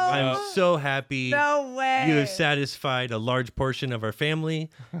 No. I'm so happy. No way. You have satisfied a large portion of our family.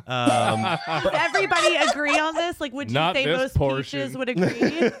 Does everybody agree on this? Like, would you Not say this most portion. peaches would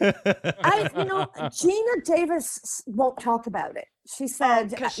agree? Gina Davis won't talk about it. She said,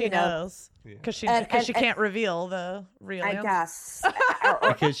 Because she you know, knows. Because she And- can't reveal the real I answer. guess.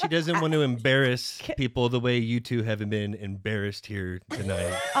 Because she doesn't want to embarrass people the way you two have been embarrassed here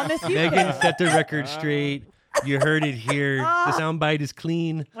tonight. On this Megan set the record straight. You heard it here. The soundbite is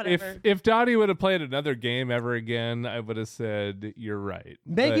clean. Whatever. If Dottie would have played another game ever again, I would have said you're right.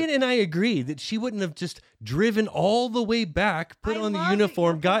 Megan and I agree that she wouldn't have just driven all the way back, put I on the love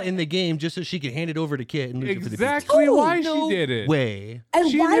uniform, your got point. in the game just so she could hand it over to Kit and lose it for the Exactly Oh, why no she did it. way. And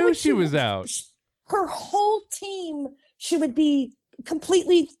She why knew would she was out. Her whole team, she would be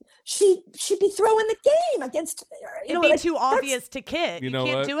completely. She'd be throwing the game against. It'd be too obvious to Kit. You You know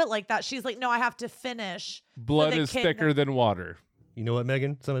can't what? do it like that. She's like, no, I have to finish. Blood so that is Kit thicker than water. You know what,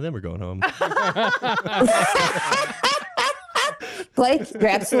 Megan? Some of them are going home. Blake, you're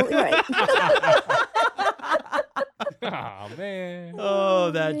absolutely right. Oh man.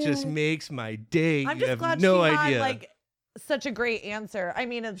 Oh, that just makes my day. I'm You just have glad no she idea. had like such a great answer. I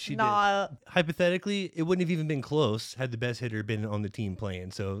mean, it's She did. not. Hypothetically, it wouldn't have even been close had the best hitter been on the team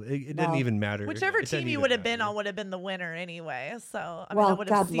playing. So it doesn't No. even matter. Whichever It doesn't team you even would have been matter. on would have been the winner anyway. So I mean, Well, I would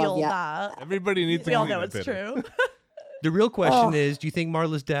have God love sealed ya. that. Everybody needs We a all know cleanup it's hitter. true. The real question Oh. is, do you think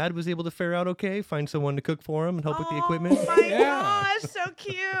Marla's dad was able to fare out okay? Find someone to cook for him and help with the equipment? Oh my Yeah. gosh, so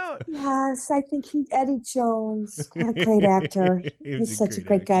cute. Yes, I think Eddie Jones. What a great actor. He was He's such a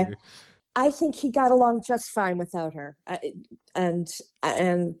great guy. actor. I think he got along just fine without her, and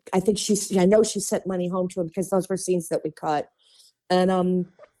I think I know she sent money home to him because those were scenes that we cut, and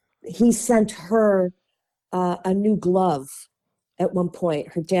he sent her a new glove at one point.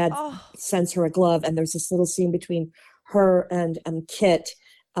 Her dad Oh, sends her a glove, and there's this little scene between her and Kit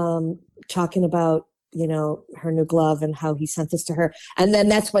talking about her new glove and how he sent this to her, and then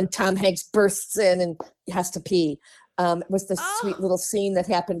that's when Tom Hanks bursts in and has to pee. It was the sweet little scene that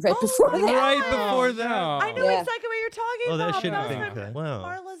happened right before my that. Right God. before that. I know Yeah. exactly what you're talking Oh, about. that should but have that been was good. from Wow.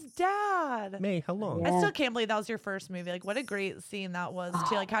 Marla's dad. May, how long? Yeah. I still can't believe that was your first movie. Like, what a great scene that was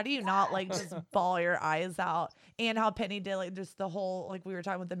too. Like, how do you not like just bawl your eyes out? And how Penny did like just the whole like we were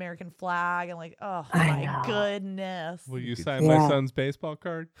talking with the American flag and like, oh I my know. goodness. Will you sign my Yeah. son's baseball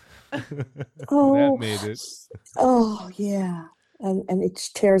card? Oh, That made it. oh yeah, and it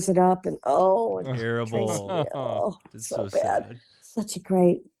tears it up, and and Terrible. Tracy, oh, It's so so bad. sad. Such a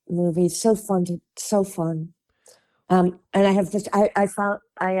great movie, so fun. And I have this. I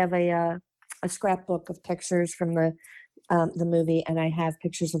have a scrapbook of pictures from the movie, and I have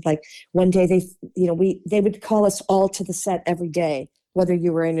pictures of like one day they would call us all to the set every day, whether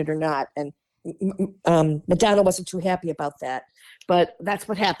you were in it or not, and Madonna wasn't too happy about that, but that's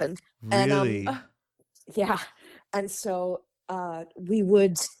what happened. Really? And, yeah, and so we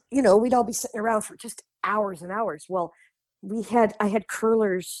would, we'd all be sitting around for just hours and hours. Well, I had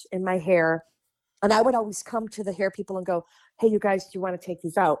curlers in my hair, and I would always come to the hair people and go, "Hey, you guys, do you want to take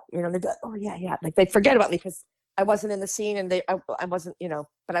these out?" They'd be like, "Oh yeah." Like they'd forget about me because I wasn't in the scene, and I wasn't,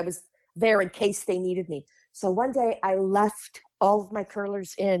 but I was there in case they needed me. So one day I left all of my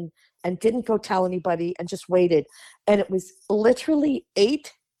curlers in and didn't go tell anybody and just waited. And it was literally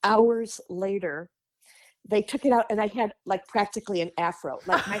 8 hours later, they took it out and I had like practically an afro.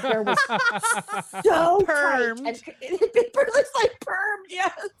 Like my hair was so tight. And it had been like permed,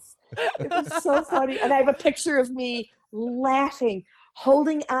 yes. It was so funny. And I have a picture of me laughing,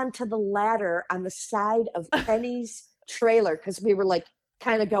 holding onto the ladder on the side of Penny's trailer because we were like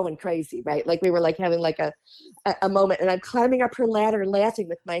kind of going crazy, right? Like we were like having like a moment, and I'm climbing up her ladder laughing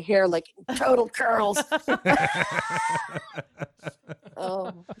with my hair like total curls.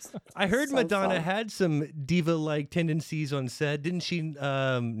 I heard so Madonna fun. had some diva-like tendencies on set. Didn't she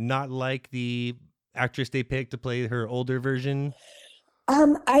not like the actress they picked to play her older version?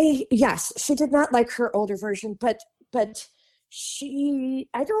 Yes, she did not like her older version, but I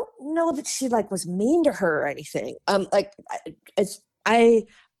don't know that she like was mean to her or anything.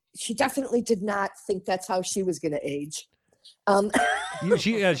 She definitely did not think that's how she was going to age.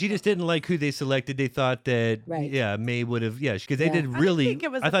 She just didn't like who they selected. They thought that, Right. May would have, because they Yeah. did really, think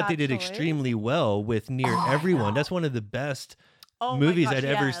it was I a thought they bad did choice. extremely well with near everyone. That's one of the best Oh my movies gosh, I'd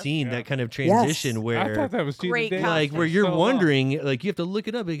ever yes. seen, Yeah. that kind of transition I where, thought that was Gina Great Davis. like, casting. where you're So long. wondering, like, you have to look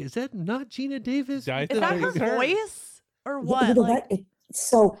it up. Like, is that not Gina Davis? I Is thought that it her was her. voice or You what? know Like, what?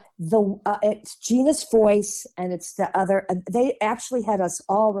 So it's Gina's voice, and it's the other. And they actually had us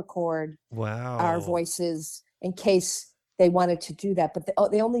all record Wow. our voices in case they wanted to do that, but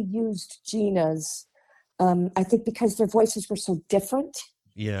they only used Gina's I think because their voices were so different.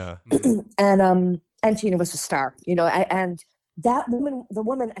 Yeah. And Gina was a star, and that woman, the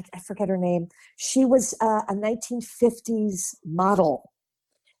woman, I forget her name. She was a 1950s model.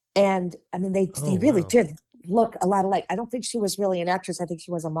 And I mean, they really did look a lot alike. I don't think she was really an actress. I think she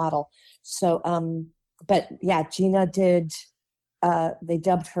was a model. So, but yeah, Gina did, they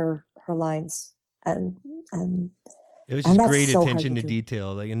dubbed her lines and it was just great so attention to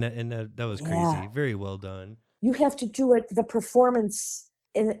detail. Like, and that was crazy. Yeah. Very well done. You have to do the performance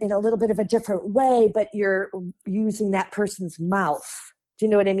in a little bit of a different way, but you're using that person's mouth. Do you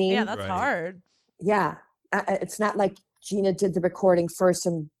know what I mean? Yeah, that's hard. Yeah. It's not like Gina did the recording first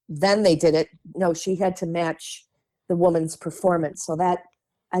and then they did it. No, she had to match the woman's performance. So that,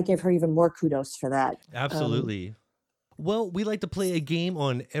 I give her even more kudos for that. Absolutely. Well, we like to play a game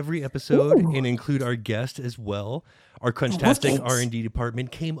on every episode and include our guest as well. Our Crunchtastic R&D department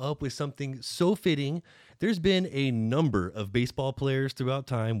came up with something so fitting. There's been a number of baseball players throughout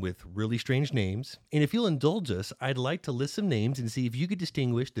time with really strange names. And if you'll indulge us, I'd like to list some names and see if you could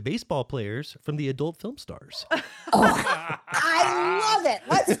distinguish the baseball players from the adult film stars. I love it.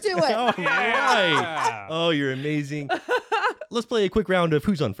 Let's do it. All right. Oh, you're amazing. Let's play a quick round of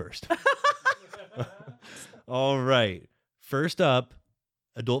Who's on First. All right. First up,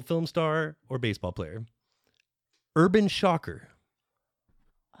 adult film star or baseball player? Urban Shocker.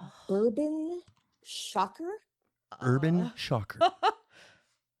 Urban Shocker? Urban Shocker.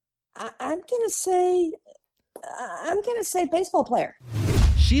 I'm gonna say baseball player.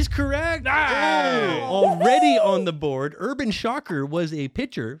 She's correct. Already on the board. Urban Shocker was a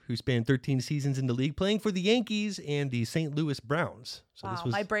pitcher who spent 13 seasons in the league playing for the Yankees and the St. Louis Browns. So wow, this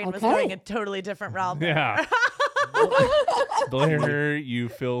was my brain was going a totally different route there. Yeah. Blair, you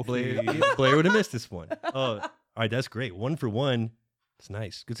filthy. Blair would have missed this one. Oh, all right, that's great. 1 for 1. It's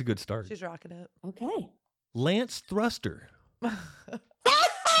nice. It's a good start. She's rocking it. Okay. Lance Thruster.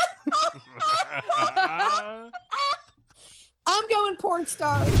 I'm going porn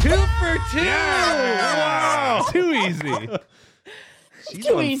star. 2 for 2. Yeah. Wow. Too easy. She's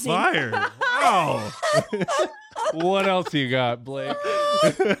Too on easy. fire. Wow. What else you got, Blake?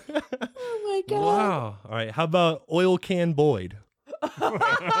 Oh my God. Wow. All right. How about Oil Can Boyd?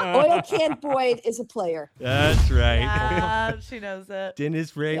 Oil Can Boyd is a player. That's right. Yeah, she knows it.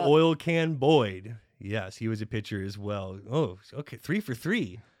 Dennis Ray Oil Can Boyd. Yes, he was a pitcher as well. Oh, okay. 3 for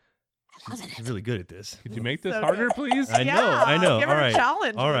 3. She's really good at this. Could you make this harder, please? I know. Give All her right. a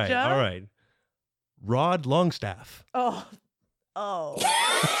challenge. All right. Joe. All right. Rod Longstaff. Oh.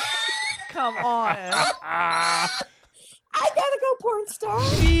 Come on. I gotta go porn star.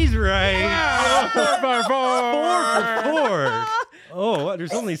 She's right. 4 for 4 for 4. Oh,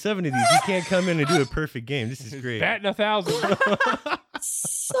 there's only 7 of these. You can't come in and do a perfect game. This is great. Batting 1,000.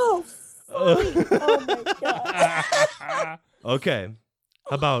 So funny. Oh my God. Okay.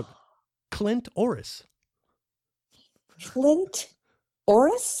 How about Clint Orris? Clint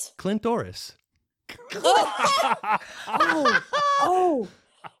Orris? Clint Orris. Oh.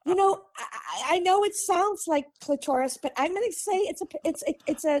 You know, I know it sounds like clitoris, but I'm going to say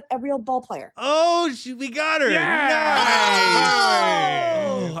it's a real ball player. Oh, we got her. Yeah.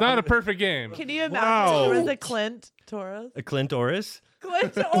 Nice. Not a perfect game. Can you imagine? Wow. There was a Clint Torres. A Clint Orris.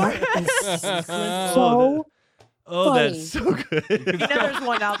 Clint Torres. So Oh, funny. that's so good. You know there's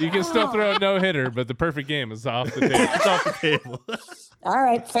one out there. You can still throw a no-hitter, but the perfect game is off the table. It's off the table. All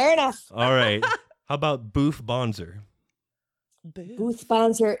right, fair enough. All right. How about Boof Bonzer? Booth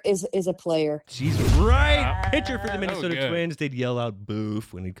Bonzer is a player. She's right. Pitcher for the Minnesota good. Twins. They'd yell out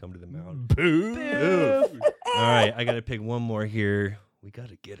Boof when he'd come to the mound. Boo. Boof. All right. I got to pick one more here. We got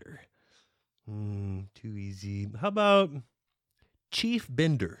to get her. Too easy. How about Chief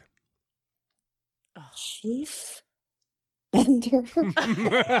Bender? Chief Bender.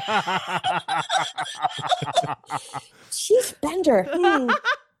 Chief Bender.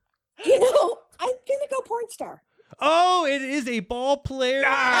 You know, I'm gonna go porn star. Oh, it is a ball player.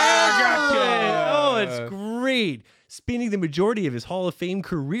 Gotcha. Oh, it's great. Spending the majority of his Hall of Fame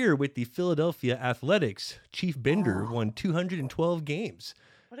career with the Philadelphia Athletics, Chief Bender won 212 games.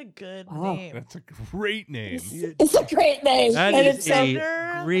 What a good Wow. name. That's a great name. It's a great name. That and is it's Bender.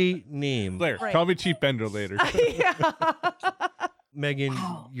 a great name. Blair, Right. call me Chief Bender later. Yeah. Megan,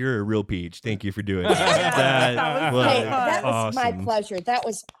 you're a real peach. Thank you for doing that. That was Hey, fun. that was awesome. my pleasure. That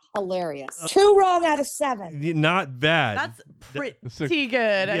was hilarious. 2 wrong out of 7. Not bad. That's That's a- pretty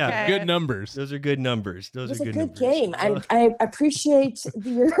good. Yeah, Okay. Good numbers. Those are good numbers. It Those was are a good good numbers. game. I appreciate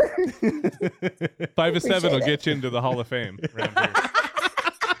your 5 of 7 will Appreciate it. get you into the Hall of Fame around here.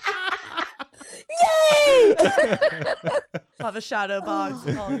 Yay! I'll have a shadow box.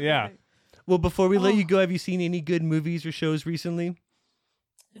 Yeah. Well, before we let you go, have you seen any good movies or shows recently?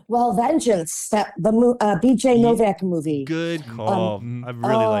 Well, Vengeance, BJ Novak movie. Good call. I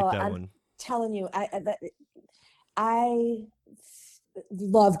really like that one. Telling you, I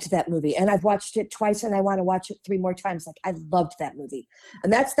loved that movie, and I've watched it twice, and I want to watch it 3 more times. Like, I loved that movie,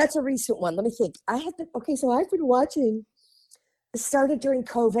 and that's a recent one. Let me think. I've been watching. It started during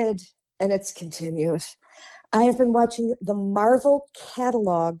COVID, and it's continued. I have been watching the Marvel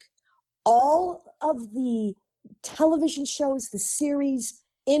catalog, all of the television shows, the series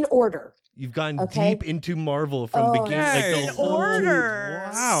in order. You've gotten deep into Marvel from beginning. Nice. Like the order.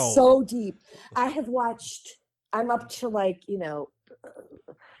 Wow. So deep. I have watched, I'm up to like,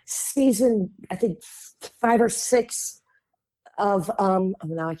 season, I think 5 or 6 of,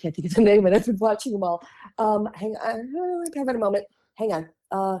 now I can't think of the name, and I've been watching them all. Hang on, I'm having a moment. Hang on.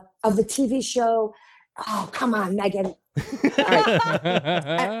 Of the TV show. Oh, come on, Megan. All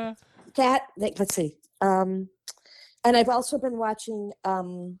right. Let's see. And I've also been watching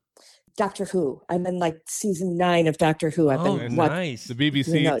Doctor Who. I'm in like season 9 of Doctor Who. I've been nice. The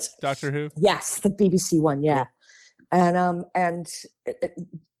BBC Doctor Who? Yes, the BBC one, yeah. And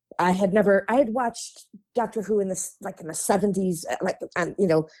I had watched Doctor Who in the 70s, like on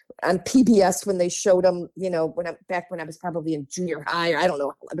PBS when they showed them, when I was probably in junior high, or I don't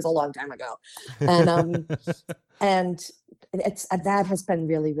know, it was a long time ago, and that has been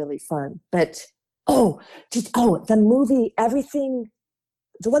really, really fun. But the movie Everything,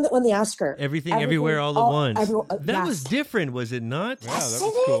 the one that won the Oscar, Everything Everywhere All at Once. That yes. was different, was it not? Wow, that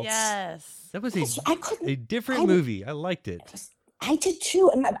was cool. Yes. That was a different movie. I liked it. I did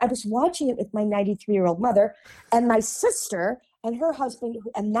too. And I was watching it with my 93-year-old mother and my sister and her husband,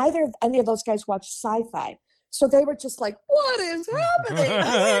 and neither of any of those guys watched sci-fi. So they were just like, what is happening? I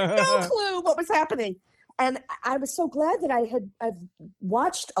had no clue what was happening. And I was so glad that I've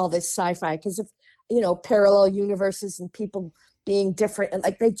watched all this sci-fi, because of, parallel universes and people being different, and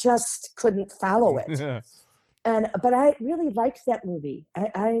like they just couldn't follow it. But I really liked that movie.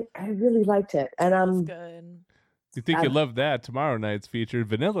 I really liked it. And That's good. You think you'd love that? Tomorrow night's feature,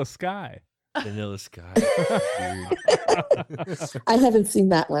 Vanilla Sky. Vanilla Sky. I haven't seen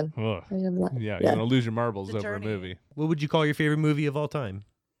that one. You're gonna lose your marbles The over Journey. a movie. What would you call your favorite movie of all time?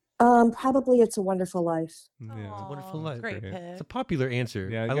 Probably It's a Wonderful Life. Yeah. Aw, Wonderful Life. Great Okay. pick. It's a popular answer.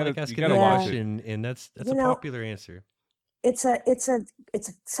 Yeah, you I gotta- like asking you gotta that watch question, it. and that's a know, popular answer. It's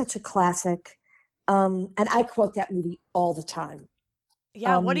such a classic. And I quote that movie all the time.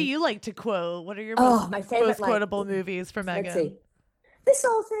 Yeah, what do you like to quote? What are your my favorite, most quotable movies from Let's Megan? see. This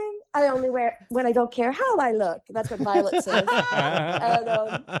whole thing, I only wear when I don't care how I look. That's what Violet says. And, I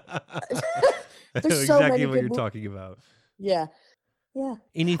know there's so many exactly what good you're mo- talking about. Yeah.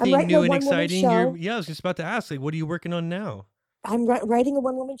 Anything writing new a and one-woman exciting? show. I was just about to ask, like, what are you working on now? I'm writing a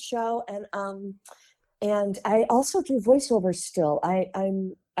one-woman show, and I also do voiceovers still. I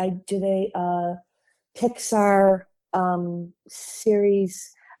did a Pixar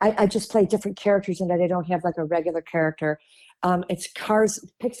series. I just play different characters in that. I don't have like a regular character. It's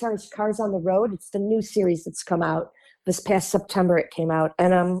Pixar's Cars on the Road. It's the new series that's come out this past September. It came out,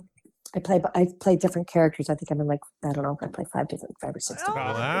 and I play different characters. I think I'm in like, I don't know, I play 5 or 6 different.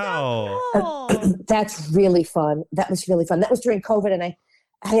 Wow. Cool. That's really fun. That was really fun. That was during COVID, and I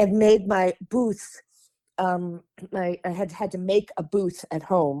had made my booth. I had to make a booth at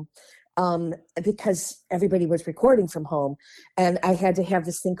home because everybody was recording from home, and I had to have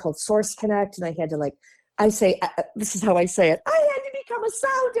this thing called Source Connect, and I had to this is how I say it. I had to become a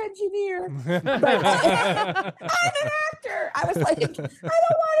sound engineer. But I'm an actor. I was like, I don't want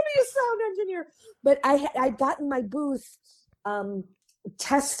to be a sound engineer. But I'd gotten my booth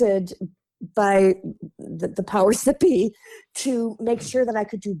tested by the powers that be to make sure that I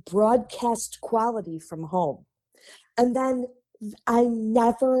could do broadcast quality from home. And then I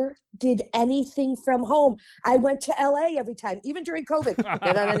never did anything from home. I went to LA every time, even during COVID.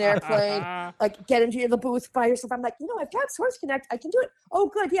 Get on an airplane, like get into the booth by yourself. I'm like, I've got Source Connect. I can do it. Oh,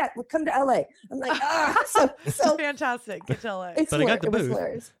 good. Yeah, we'll come to LA. I'm like, so Fantastic. Get to LA. it But I got the was booth.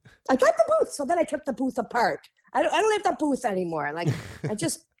 hilarious. I got the booth. So then I took the booth apart. I don't have the booth anymore. Like I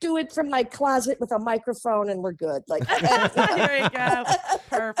just do it from my closet with a microphone, and we're good. Like There you go.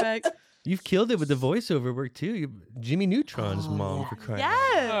 Perfect. You've killed it with the voiceover work too. Jimmy Neutron's mom, for crying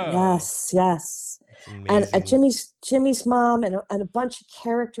out loud. Yes. yes. That's And amazing. Jimmy's mom and a bunch of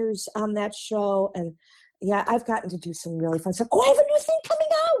characters on that show. And yeah, I've gotten to do some really fun stuff. Oh, I have a new thing coming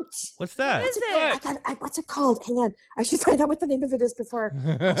out. What's that? What is it? What's it called? Hang on. I should find out what the name of it is before.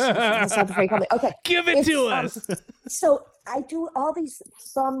 Before you call me. Okay. Give it to us. So I do all these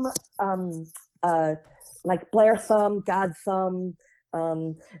thumb, like Blair thumb, God thumb,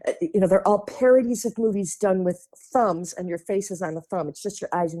 They're all parodies of movies done with thumbs, and your face is on the thumb. It's just your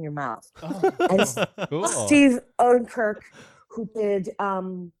eyes and your mouth. Oh. And Cool. Steve Odenkirk, who did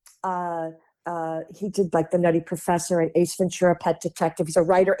he did like The Nutty Professor and Ace Ventura: Pet Detective. He's a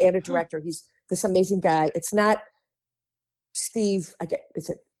writer and a director. He's this amazing guy. It's not Steve. Is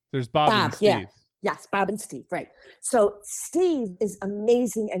it There's Bob and Steve. Yeah. Yes, Bob and Steve, right. So Steve is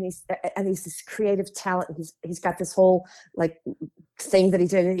amazing, and he's this creative talent. He's got this whole like thing that he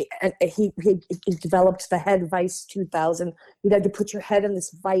did, and he developed the head vice 2000. You had to put your head in this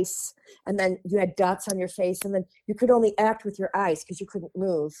vice, and then you had dots on your face, and then you could only act with your eyes because you couldn't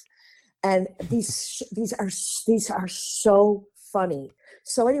move. And these are so funny.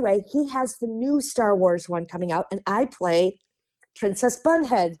 So anyway, he has the new Star Wars one coming out, and I play Princess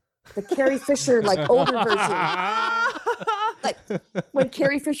Bunhead, the Carrie Fisher like older version, like when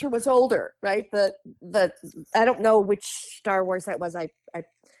Carrie Fisher was older, right? The I don't know which Star Wars that was.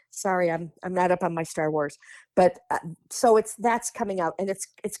 Sorry, I'm not up on my Star Wars, but so that's coming out, and it's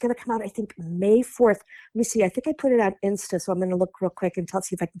going to come out I think May 4th. Let me see. I think I put it on Insta, so I'm going to look real quick and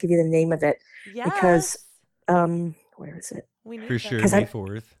see if I can give you the name of it. Yes. Because where is it? We need For that. sure, May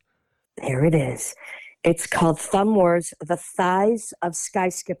 4th. There it is. It's called Thumb Wars: The Thighs of Sky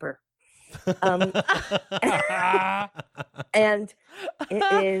Skipper. And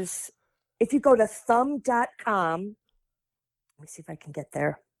it is, if you go to thumb.com, let me see if I can get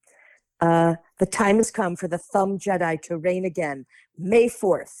there. The time has come for the Thumb Jedi to reign again. May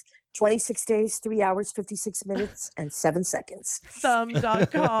 4th, 26 days, 3 hours, 56 minutes, and 7 seconds.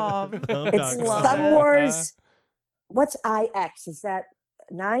 Thumb.com. It's Love Thumb it. Wars. What's IX? Is that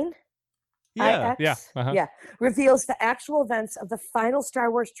 9? Yeah. IX? Yeah, uh-huh. Yeah. Reveals the actual events of the final Star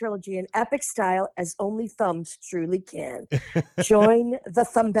Wars trilogy in epic style as only thumbs truly can. Join the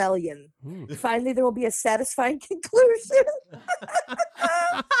Thumbellion. Finally, there will be a satisfying conclusion.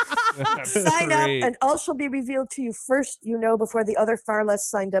 Sign up, and all shall be revealed to you first, before the other far less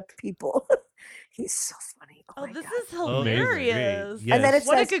signed up people. He's so funny. Oh, my this God. is hilarious. Yes. And then it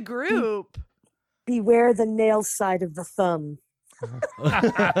What a says, good group. beware the nail side of the thumb.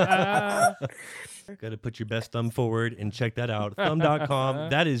 Got to put your best thumb forward and check that out. Thumb.com.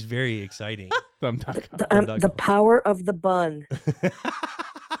 That is very exciting. Thumb.com. The power of the bun.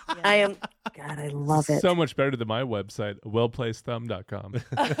 God, I love it. So much better than my website, wellplacedthumb.com.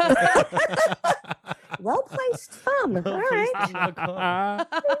 Well placed thumb. All right.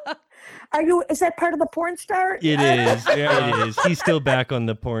 Is that part of the porn star? It is. Yeah. It is. He's still back on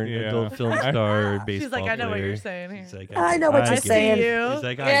the porn Yeah. adult film star baseball She's like, I know what player. you're saying here. He's like, I know what you're get it. saying. you. He's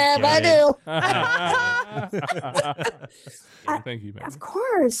like, Yeah, get I it. do. Thank you, man. Of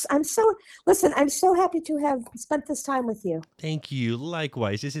course. I'm so happy to have spent this time with you. Thank you.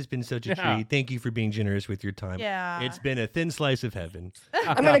 Likewise. This has been such a Yeah. treat. Thank you for being generous with your time. Yeah. It's been a thin slice of heaven.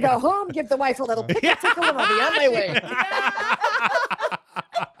 I'm going to go home, give the wife a little tickle, and I'll be on my way.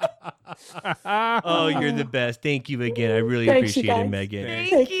 Oh, you're the best. Thank you again. I really Thanks, you appreciate it, guys. Megan. Thank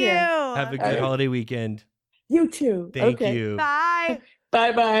Take you. care. Have a good holiday weekend. You too. Thank Okay. you. Bye.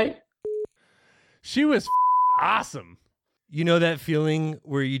 Bye-bye. She was awesome. You know that feeling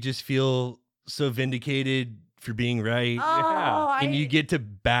where you just feel so vindicated for being right? Oh, And you get to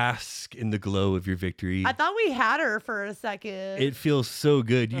bask in the glow of your victory. I thought we had her for a second. It feels so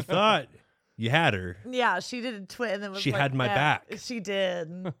good. You thought you had her. Yeah, she did a twit and it was She like had my that. back. She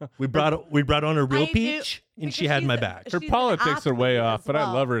did. We brought on a real I do- peach, and because she had she's my a- back. Her She's an politics are way athlete off, as but I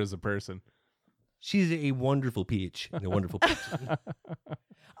well. love her as a person. She's a wonderful peach and a wonderful person.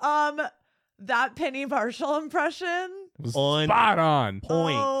 That Penny Marshall impression. It was On spot on.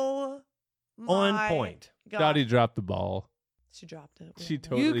 Point. Oh, On my point. God. Dottie dropped the ball. She dropped it. She Yeah.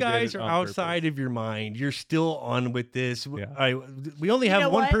 totally You did guys it are on outside of your mind. You're still on with this. Yeah. We only You have know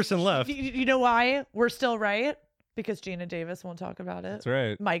one what? person left. You know why we're still right? Because Gina Davis won't talk about it. That's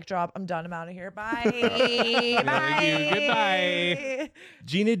right. Mic drop. I'm done. I'm out of here. Bye. Thank Bye. you. Goodbye.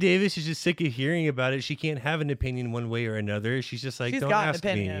 Gina Davis is just sick of hearing about it. She can't have an opinion one way or another. She's just like, She's don't got an ask me.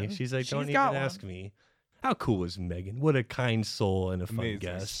 opinion. She's like, She's don't even got one. ask me. How cool was Megan? What a kind soul and a fun Amazing.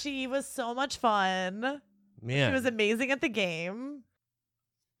 guest. She was so much fun. Man, She was amazing at the game.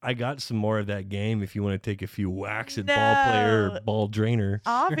 I got some more of that game if you want to take a few whacks at ball No. player or ball drainer.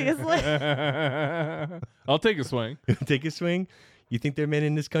 Obviously. I'll take a swing. Take a swing. You think there are men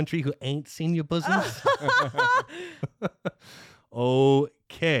in this country who ain't seen your bosoms?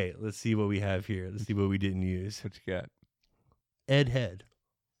 Okay, let's see what we have here. Let's see what we didn't use. What you got? Ed Head.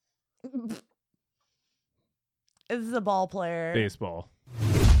 This is a ball player. Baseball.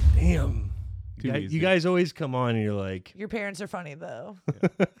 Damn. Too You easy. guys always come on and you're like, Your parents are funny though.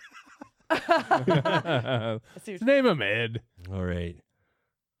 Name him Ed. All right.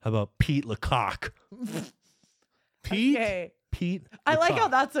 How about Pete Lecoq? Pete? Okay. Pete I like how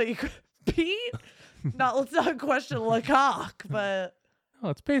Lecoq. that's what you Pete. Let's not question Lecoq, but Oh,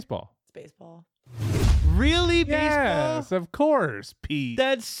 it's baseball. it's baseball. Really? Baseball? Yes, of course, Pete.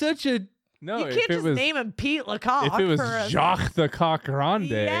 That's such a... no, You if can't it just was, name him Pete Lecoq. if it was for a- Jacques the Coq Grande,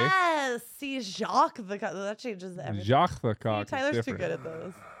 Yes, see Jacques the that changes everything. Jacques the See, Coq is Tyler's too different. good at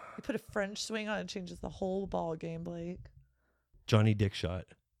those. You put a French swing on, it changes the whole ball game, Blake. Johnny Dickshot.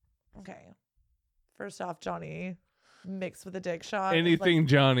 Okay. First off, Johnny mixed with a dick shot. is Anything like-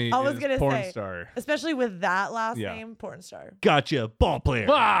 Johnny I was is gonna porn say, star. especially with that last Yeah. name, porn star. Gotcha. Ball player.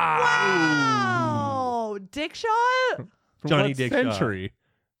 Wow, dick shot. From Johnny what Dickshot. century?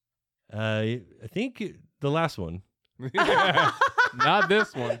 I think the last one. Not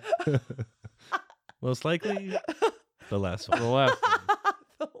this one. Most likely the last one. The last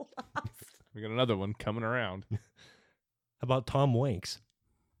one. We got another one coming around. How about Tom Wanks?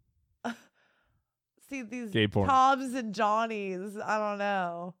 See these Gay porn. Toms and Johnnies. I don't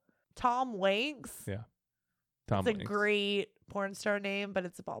know. Tom Wanks. Yeah. Tom It's a Hanks. great porn star name, but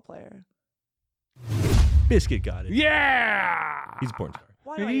it's a ball player. Biscuit got it. Yeah. He's a porn star.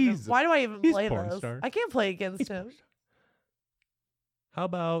 Why do I even, He's- why do I even he's play porn those? star. I can't play against him. How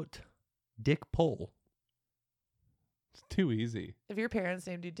about Dick Pole? It's too easy. If your parents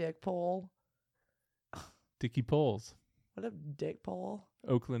named you Dick Pole, Dickie Poles. what a Dick Pole.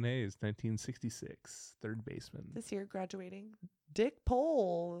 Oakland A's, 1966. Third baseman. This year graduating. Dick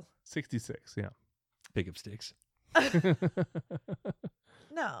Pole. 66, yeah. Pick up sticks.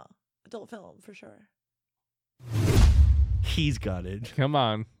 No, adult film for sure. He's got it. Come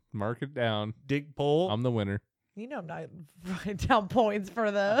on. Mark it down. Dick Pole. I'm the winner. You know I'm not writing down points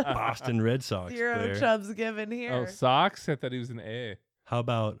for the Boston Red Sox zero player. chubs given here. Oh, Sox? I thought he was an A. How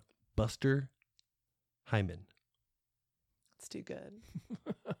about Buster Hyman? It's too good.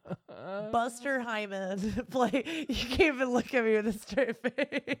 Buster Hyman. Play. You can't even look at me with a straight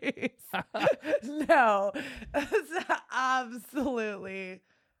face. No. It's absolutely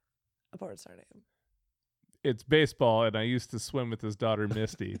a porn star name. It's baseball, and I used to swim with his daughter,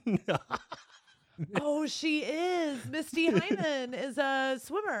 Misty. Oh, she is. Misty Hyman is a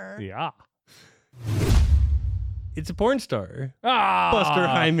swimmer. Yeah. It's a porn star. Ah, Buster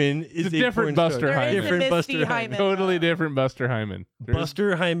Hyman is It's a different porn Buster star. Hyman. There is a Different Misty Buster Hyman. Totally different Buster Hyman. There's-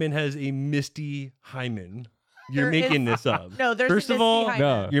 Buster Hyman has a Misty Hyman. You're There making is- this up. No, there's a First of Misty all, Hyman.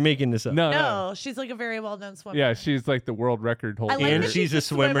 No. you're making this up. No, No, she's like a very well-known swimmer. Yeah, she's like the world record holder. I like And that she's a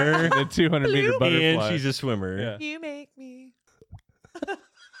swimmer. the 200-meter butterfly. And she's a swimmer. Yeah. You make me.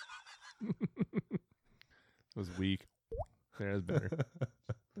 It was weak. There's better.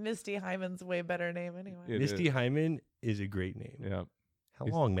 Misty Hyman's way better name anyway. It Misty is. Hyman is a great name. Yeah. How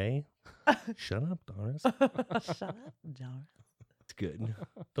long, May? Shut up, Doris. Shut up, Jar. It's good.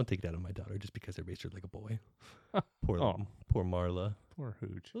 Don't take it out on my daughter just because I raised her like a boy. Oh. Poor Marla. Poor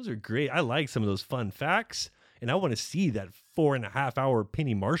Hooch. Those are great. I like some of those fun facts. And I want to see that 4.5 hour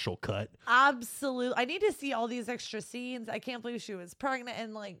Penny Marshall cut. Absolutely. I need to see all these extra scenes. I can't believe she was pregnant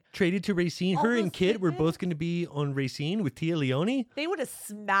and like Traded to Racine. All Her and those Kit were tidbits? both going to be on Racine with Tia Leone. they would have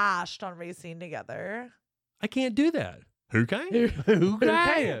smashed on Racine together. I can't do that. Who can? Who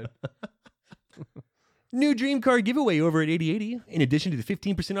can? New Dream Card giveaway over at 8080. In addition to the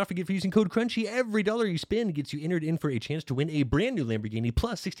 15% off you get for using code CRUNCHY, every dollar you spend gets you entered in for a chance to win a brand new Lamborghini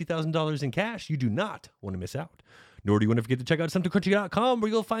plus $60,000 in cash. You do not want to miss out. Nor do you want to forget to check out SomethingCrunchy.com,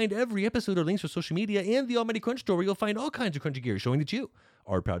 where you'll find every episode or links for social media, and the Almighty Crunch Store, where you'll find all kinds of crunchy gear showing that you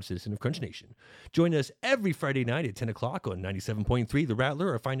are a proud citizen of Crunch Nation. Join us every Friday night at 10 o'clock on 97.3 The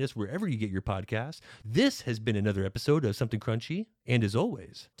Rattler, or find us wherever you get your podcasts. This has been another episode of Something Crunchy, and as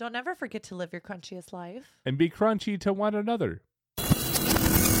always, Don't ever forget to live your crunchiest life. And be crunchy to one another.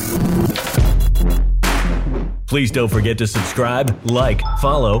 Please don't forget to subscribe, like,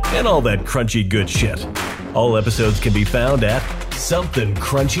 follow, and all that crunchy good shit. All episodes can be found at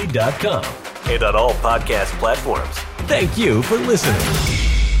somethingcrunchy.com and on all podcast platforms. Thank you for listening.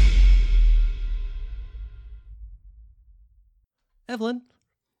 Evelyn.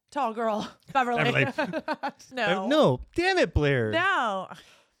 Tall girl. Beverly. No. No, damn it, Blair. No.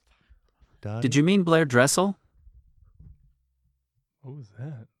 Dottie? Did you mean Blair Dressel? What was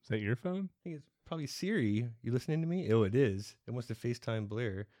that? Is that your phone? I think it's probably Siri. You listening to me? Oh, it is. It wants to FaceTime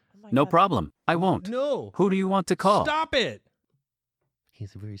Blair. Oh my No God. problem. I won't. No. Who do you want to call? Stop it.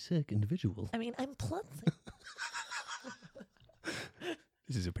 He's a very sick individual. I mean, I'm plussing.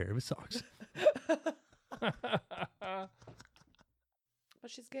 This is a pair of his socks. But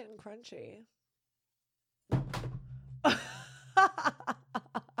she's getting crunchy.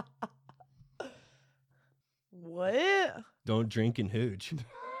 What? Don't drink and hooch.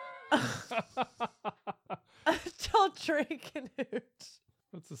 Don't drink and hooch.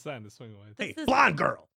 What's the sign to swing away? Hey, This is- blonde girl.